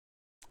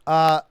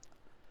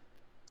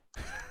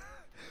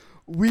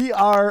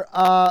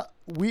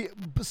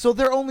 So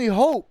their only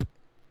hope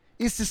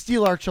is to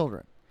steal our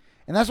children.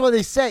 And that's why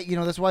they say,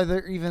 that's why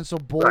they're even so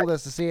bold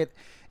as to say it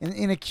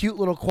in a cute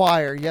little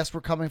choir. Yes,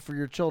 we're coming for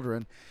your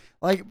children.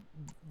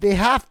 They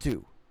have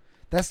to.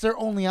 That's their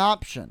only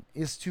option,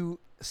 is to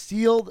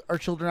steal our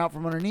children out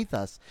from underneath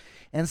us.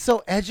 And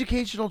so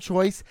educational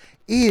choice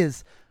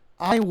is,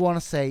 I want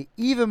to say,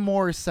 even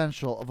more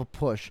essential of a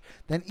push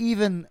than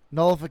even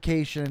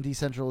nullification and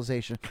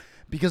decentralization,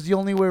 because the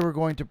only way we're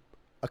going to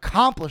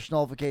accomplish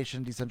nullification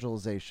and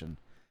decentralization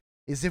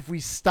is if we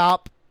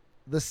stop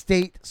the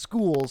state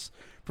schools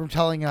from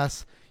telling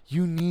us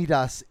you need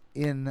us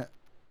in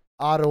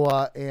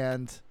Ottawa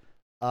and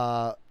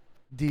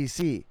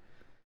DC.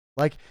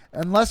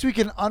 Unless we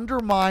can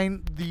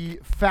undermine the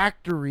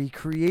factory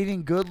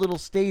creating good little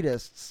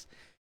statists,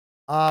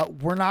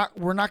 we're not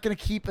going to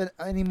keep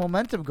any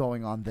momentum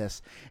going on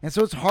this. And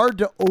so it's hard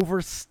to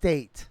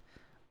overstate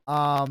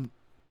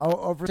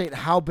overstate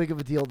how big of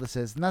a deal this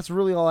is. And that's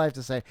really all I have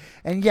to say.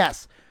 And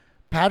yes,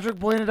 Patrick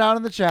pointed out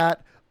in the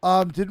chat,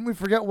 didn't we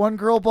forget one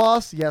girl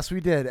boss? Yes, we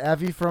did.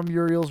 Evie from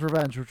Uriel's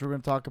Revenge, which we're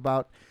going to talk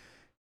about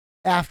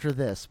after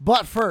this.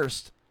 But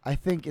first, I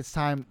think it's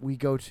time we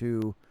go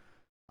to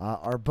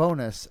our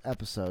bonus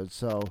episode.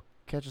 So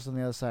catch us on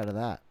the other side of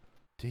that.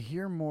 To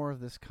hear more of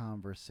this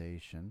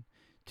conversation,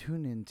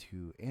 tune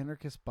into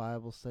Anarchist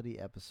Bible Study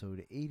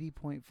episode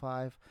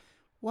 80.5,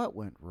 What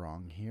Went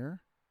Wrong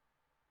Here?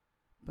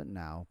 But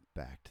now,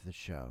 back to the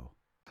show.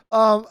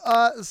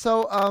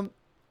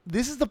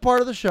 This is the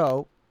part of the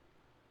show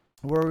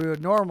where we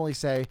would normally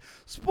say,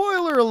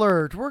 spoiler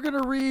alert, we're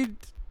going to read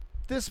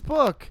this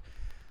book.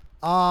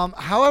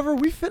 However,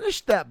 we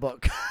finished that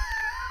book.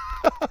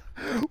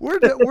 We're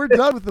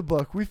done with the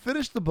book. We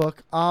finished the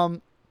book.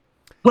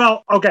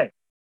 Well, okay.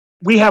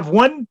 We have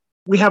one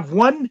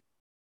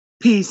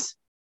piece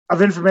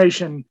of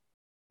information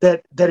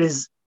that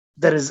is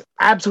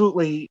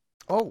absolutely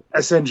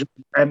essential,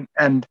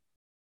 and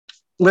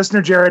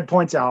listener Jared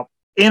points out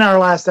in our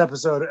last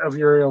episode of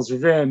Uriel's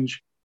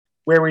Revenge,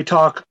 where we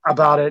talk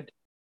about it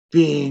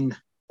being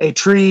a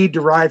tree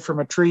derived from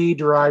a tree,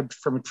 derived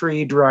from a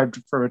tree,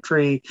 derived from a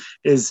tree,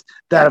 is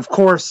that, of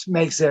course,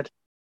 makes it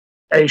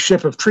a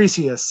ship of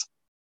Theseus.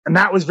 And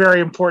that was very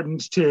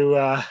important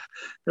to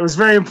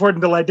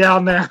lay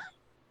down there.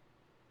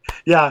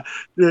 Yeah,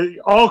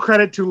 all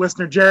credit to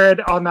listener Jared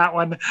on that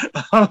one.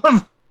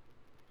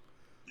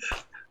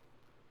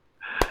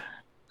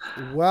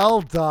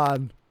 Well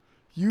done.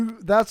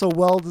 That's a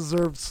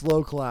well-deserved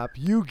slow clap.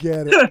 You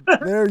get it.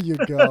 There you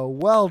go.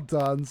 Well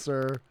done,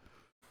 sir.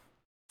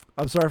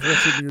 I'm sorry for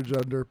assuming your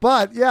gender,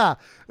 but yeah,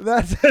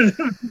 that's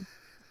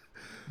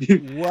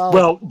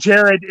well,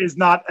 Jared is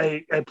not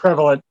a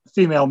prevalent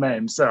female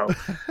name, so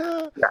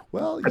yeah.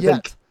 Well,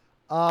 yet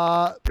we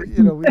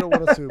don't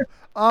want to assume.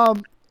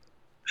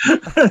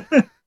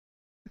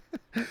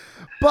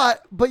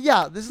 But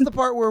yeah, this is the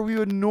part where we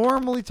would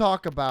normally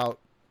talk about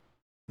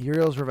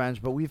Uriel's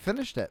Revenge, but we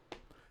finished it.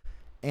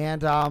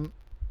 And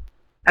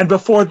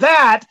before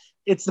that,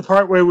 it's the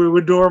part where we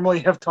would normally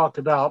have talked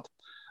about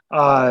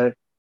I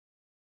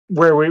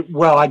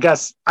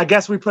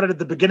guess we put it at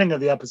the beginning of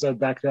the episode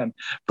back then,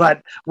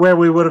 but where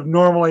we would have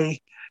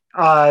normally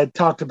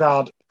talked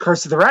about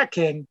Curse of the Rat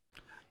King.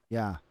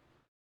 Yeah.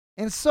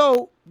 And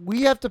so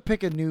we have to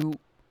pick a new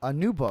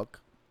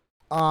book.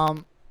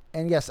 And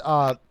yes,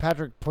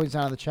 Patrick points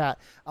out in the chat,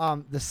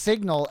 The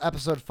Signal,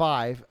 episode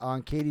 5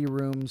 on Katie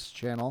Room's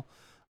channel.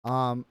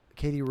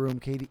 Katie Room,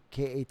 Katierroome.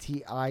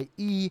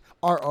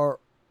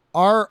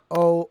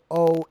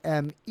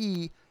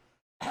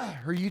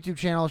 Her YouTube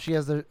channel, she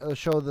has a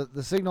show,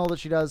 the Signal, that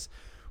she does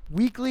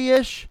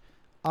weekly-ish.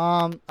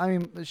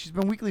 She's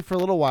been weekly for a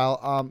little while.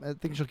 I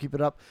think she'll keep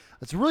it up.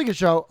 It's a really good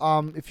show.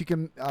 If you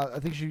can, I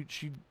think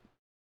she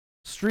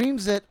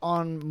streams it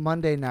on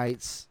Monday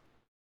nights,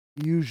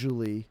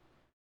 usually,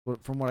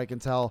 from what I can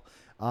tell.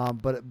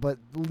 But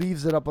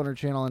leaves it up on her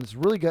channel, and it's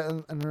really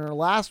good. And in her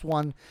last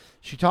one,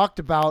 she talked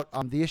about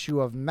the issue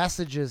of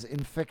messages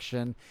in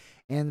fiction,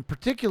 and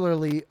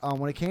particularly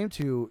when it came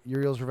to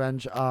Uriel's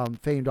Revenge,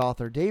 famed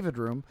author David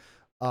Room,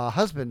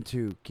 husband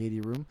to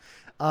Katie Room,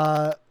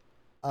 if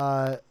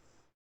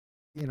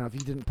you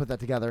didn't put that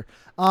together,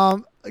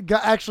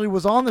 actually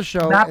was on the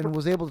show and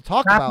was able to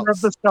talk about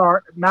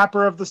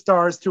Mapper of the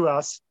Stars to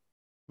us.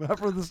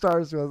 Mapper of the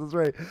Stars to us, that's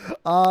right.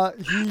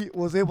 He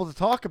was able to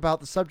talk about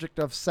the subject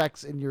of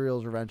sex in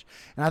Uriel's Revenge,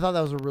 and I thought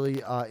that was a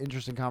really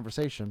interesting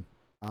conversation.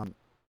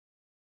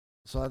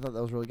 So I thought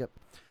that was really good.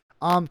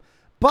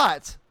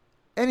 But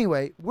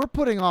anyway, we're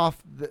putting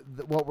off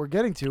what we're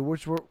getting to,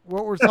 what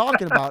we're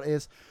talking about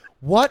is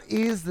what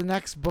is the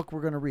next book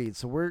we're going to read.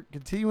 So we're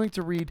continuing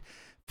to read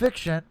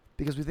fiction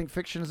because we think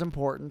fiction is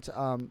important.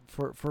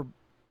 For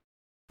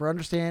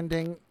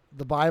understanding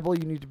the Bible,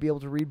 you need to be able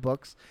to read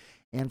books,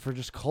 and for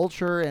just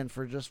culture and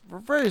for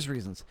various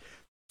reasons.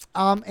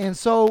 And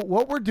so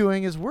what we're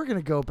doing is we're going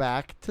to go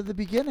back to the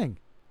beginning.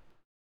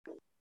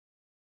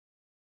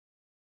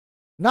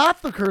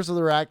 Not The Curse of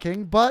the Rat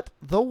King, but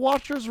The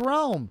Watcher's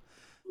Realm.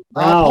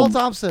 Paul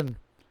Thompson,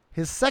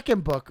 his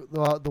second book,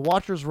 The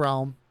Watcher's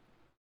Realm.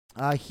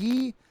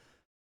 I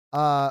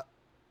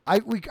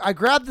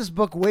grabbed this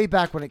book way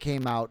back when it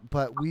came out,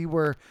 but we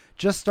were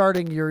just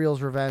starting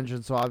Uriel's Revenge,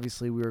 and so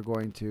obviously we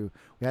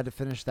had to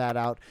finish that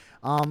out.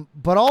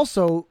 But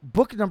also,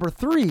 book number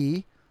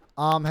 3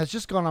 has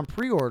just gone on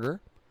pre-order,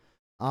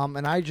 and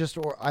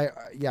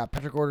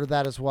Patrick ordered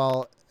that as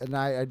well, and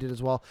I did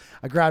as well.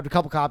 I grabbed a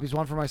couple copies,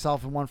 one for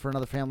myself and one for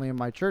another family in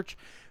my church,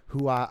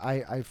 who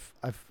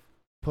I've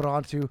put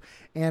onto,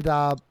 and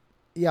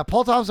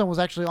Paul Thompson was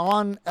actually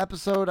on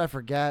episode, I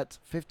forget,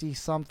 50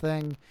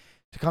 something,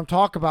 to come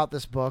talk about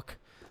this book.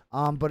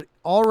 But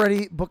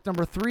already book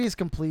number 3 is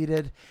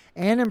completed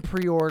and in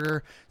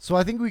pre-order. So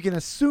I think we can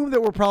assume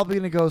that we're probably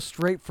going to go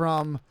straight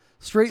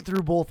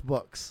through both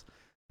books.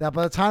 That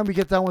by the time we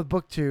get done with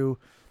book 2,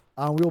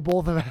 we will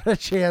both have had a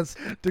chance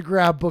to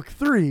grab book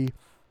 3.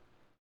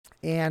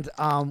 And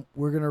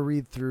we're going to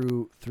read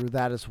through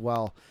that as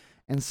well.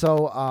 And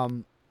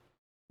so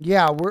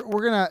yeah,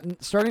 we're gonna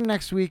starting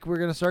next week. We're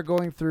gonna start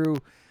going through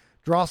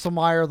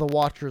Drosselmeyer, The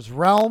Watcher's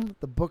Realm,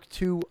 the book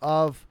 2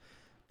 of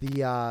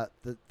the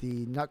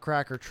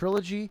Nutcracker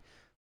trilogy,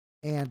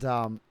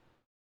 and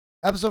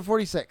episode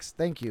 46.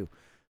 Thank you.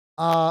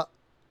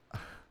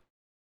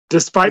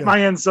 Despite Yeah. my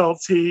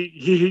insults,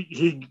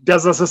 he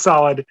does us a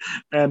solid,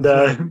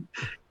 and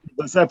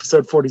that's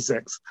episode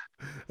 46.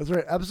 That's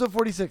right. Episode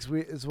 46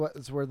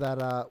 is where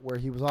that where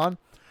he was on.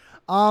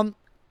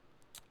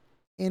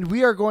 And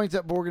we're going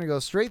to go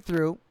straight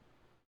through.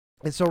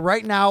 And so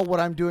right now what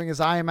I'm doing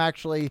is I am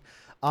actually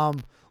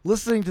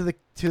listening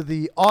to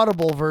the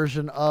audible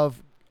version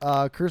of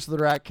Curse of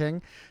the Rat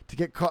King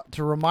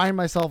to remind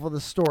myself of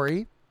the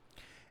story.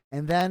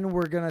 And then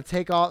we're going to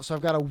take off, so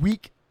I've got a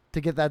week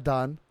to get that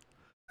done.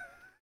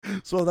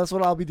 So that's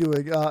what I'll be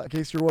doing, in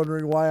case you're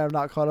wondering why I'm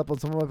not caught up on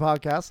some of my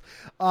podcasts.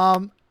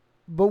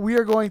 But we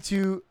are going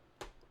to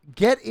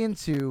get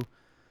into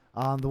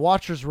the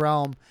Watcher's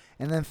Realm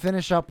and then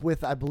finish up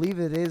with, I believe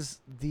it is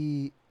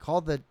I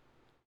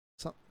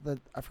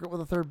forget what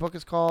the third book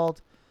is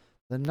called,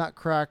 the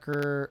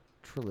Nutcracker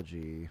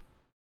trilogy.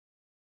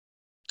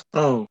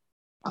 Oh.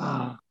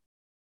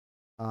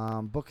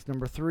 Book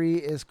number 3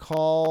 is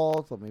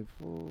called, let me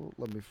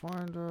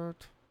find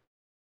it.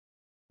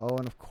 Oh,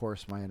 and of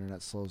course my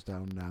internet slows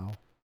down now.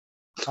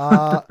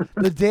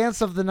 The Dance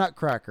of the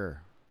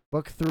Nutcracker.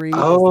 Book 3 is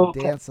the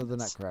Dance of the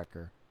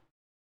Nutcracker.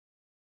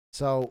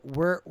 So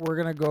we're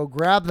gonna go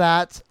grab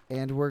that,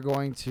 and we're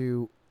going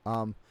to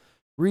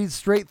read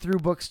straight through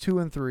books 2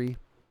 and 3,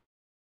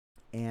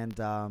 and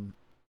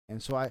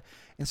so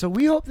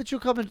we hope that you'll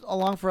come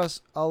along for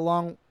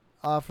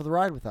the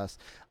ride with us.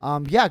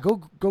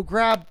 Go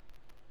grab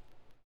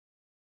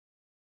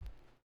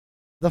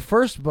the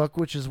first book,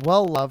 which is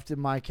well loved in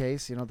my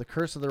case, The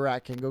Curse of the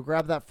Rat King. Go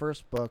grab that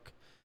first book,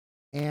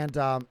 and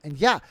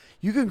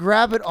you can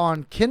grab it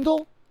on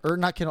Kindle, or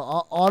not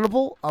Kindle,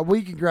 Audible.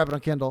 You can grab it on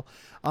Kindle,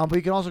 but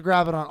you can also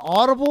grab it on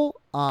Audible.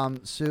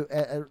 It's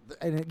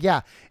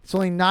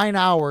only 9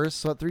 hours,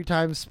 so at 3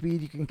 times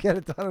speed, you can get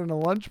it done in a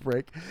lunch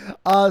break.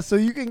 So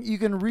you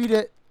can read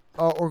it.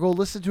 Or go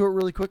listen to it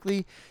really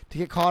quickly to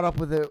get caught up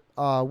with it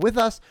with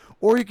us,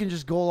 or you can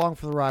just go along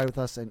for the ride with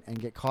us and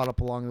get caught up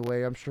along the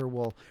way. I'm sure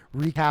we'll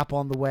recap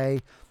on the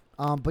way.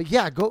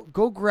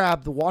 Go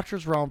grab The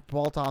Watcher's Realm,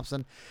 Paul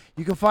Thompson.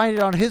 You can find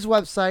it on his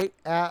website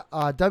at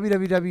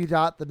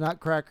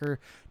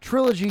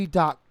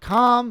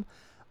www.thenutcrackertrilogy.com.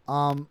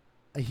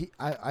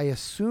 I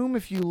assume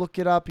if you look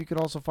it up, you can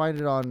also find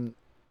it on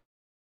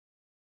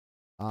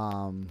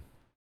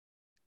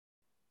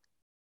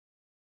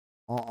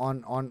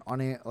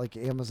like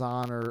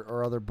Amazon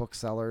or other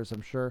booksellers,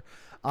 I'm sure.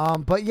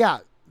 Definitely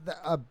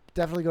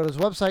go to his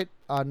website,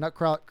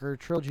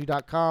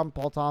 nutcrackertrilogy.com.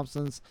 Paul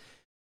Thompson's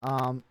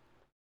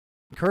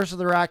Curse of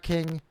the Rat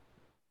King,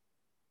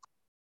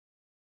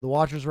 The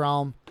Watcher's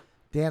Realm,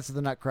 Dance of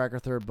the Nutcracker,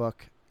 third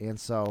book. And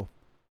so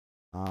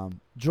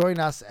join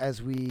us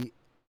as we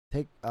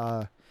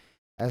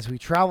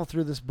travel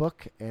through this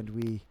book and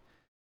we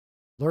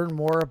learn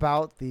more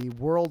about the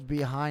world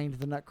behind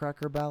the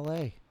Nutcracker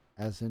Ballet,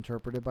 as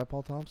interpreted by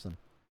Paul Thompson.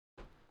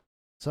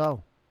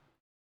 So,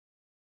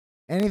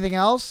 anything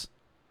else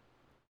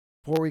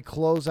before we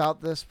close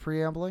out this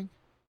preambling?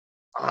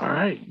 All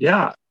right.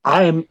 Yeah.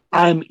 I'm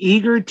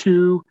eager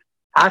to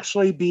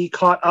actually be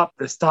caught up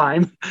this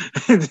time,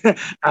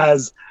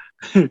 as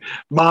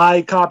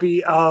my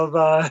copy of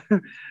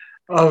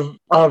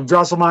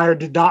Drosselmeyer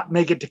did not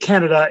make it to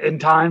Canada in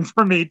time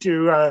for me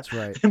to That's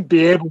right.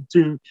 be able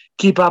to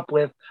keep up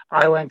with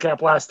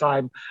ILANCAP last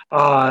time.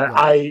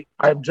 I'm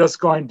just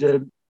going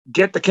to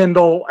get the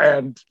Kindle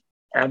and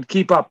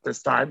keep up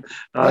this time.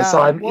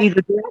 So I'm eager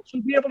to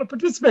actually be able to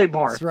participate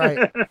more. That's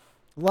right.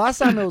 Last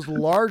time it was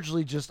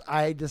largely just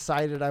I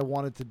decided I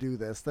wanted to do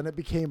this. Then it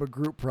became a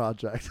group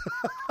project.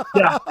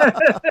 Yeah.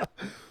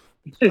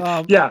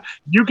 Yeah,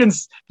 you can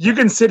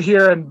sit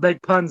here and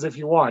make puns if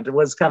you want. It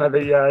was kind of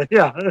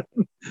the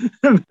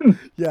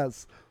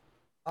Yes.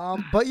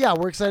 But yeah,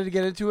 we're excited to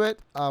get into it.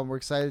 We're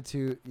excited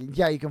to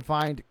you can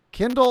find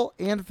Kindle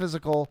and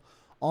physical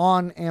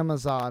on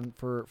Amazon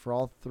for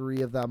all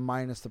 3 of them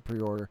minus the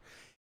pre-order.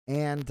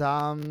 And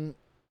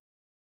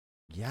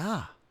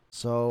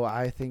so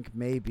I think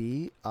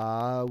maybe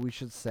we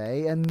should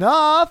say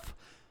enough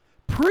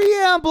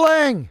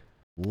preambling.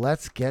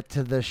 Let's get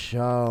to the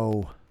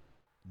show.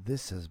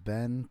 This has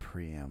been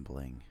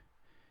Preambling.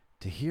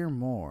 To hear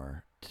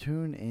more,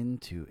 tune in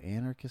to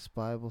Anarchist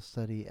Bible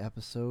Study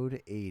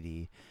episode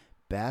 80,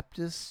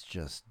 Baptists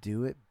Just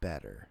Do It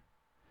Better.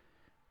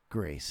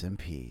 Grace and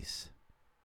peace.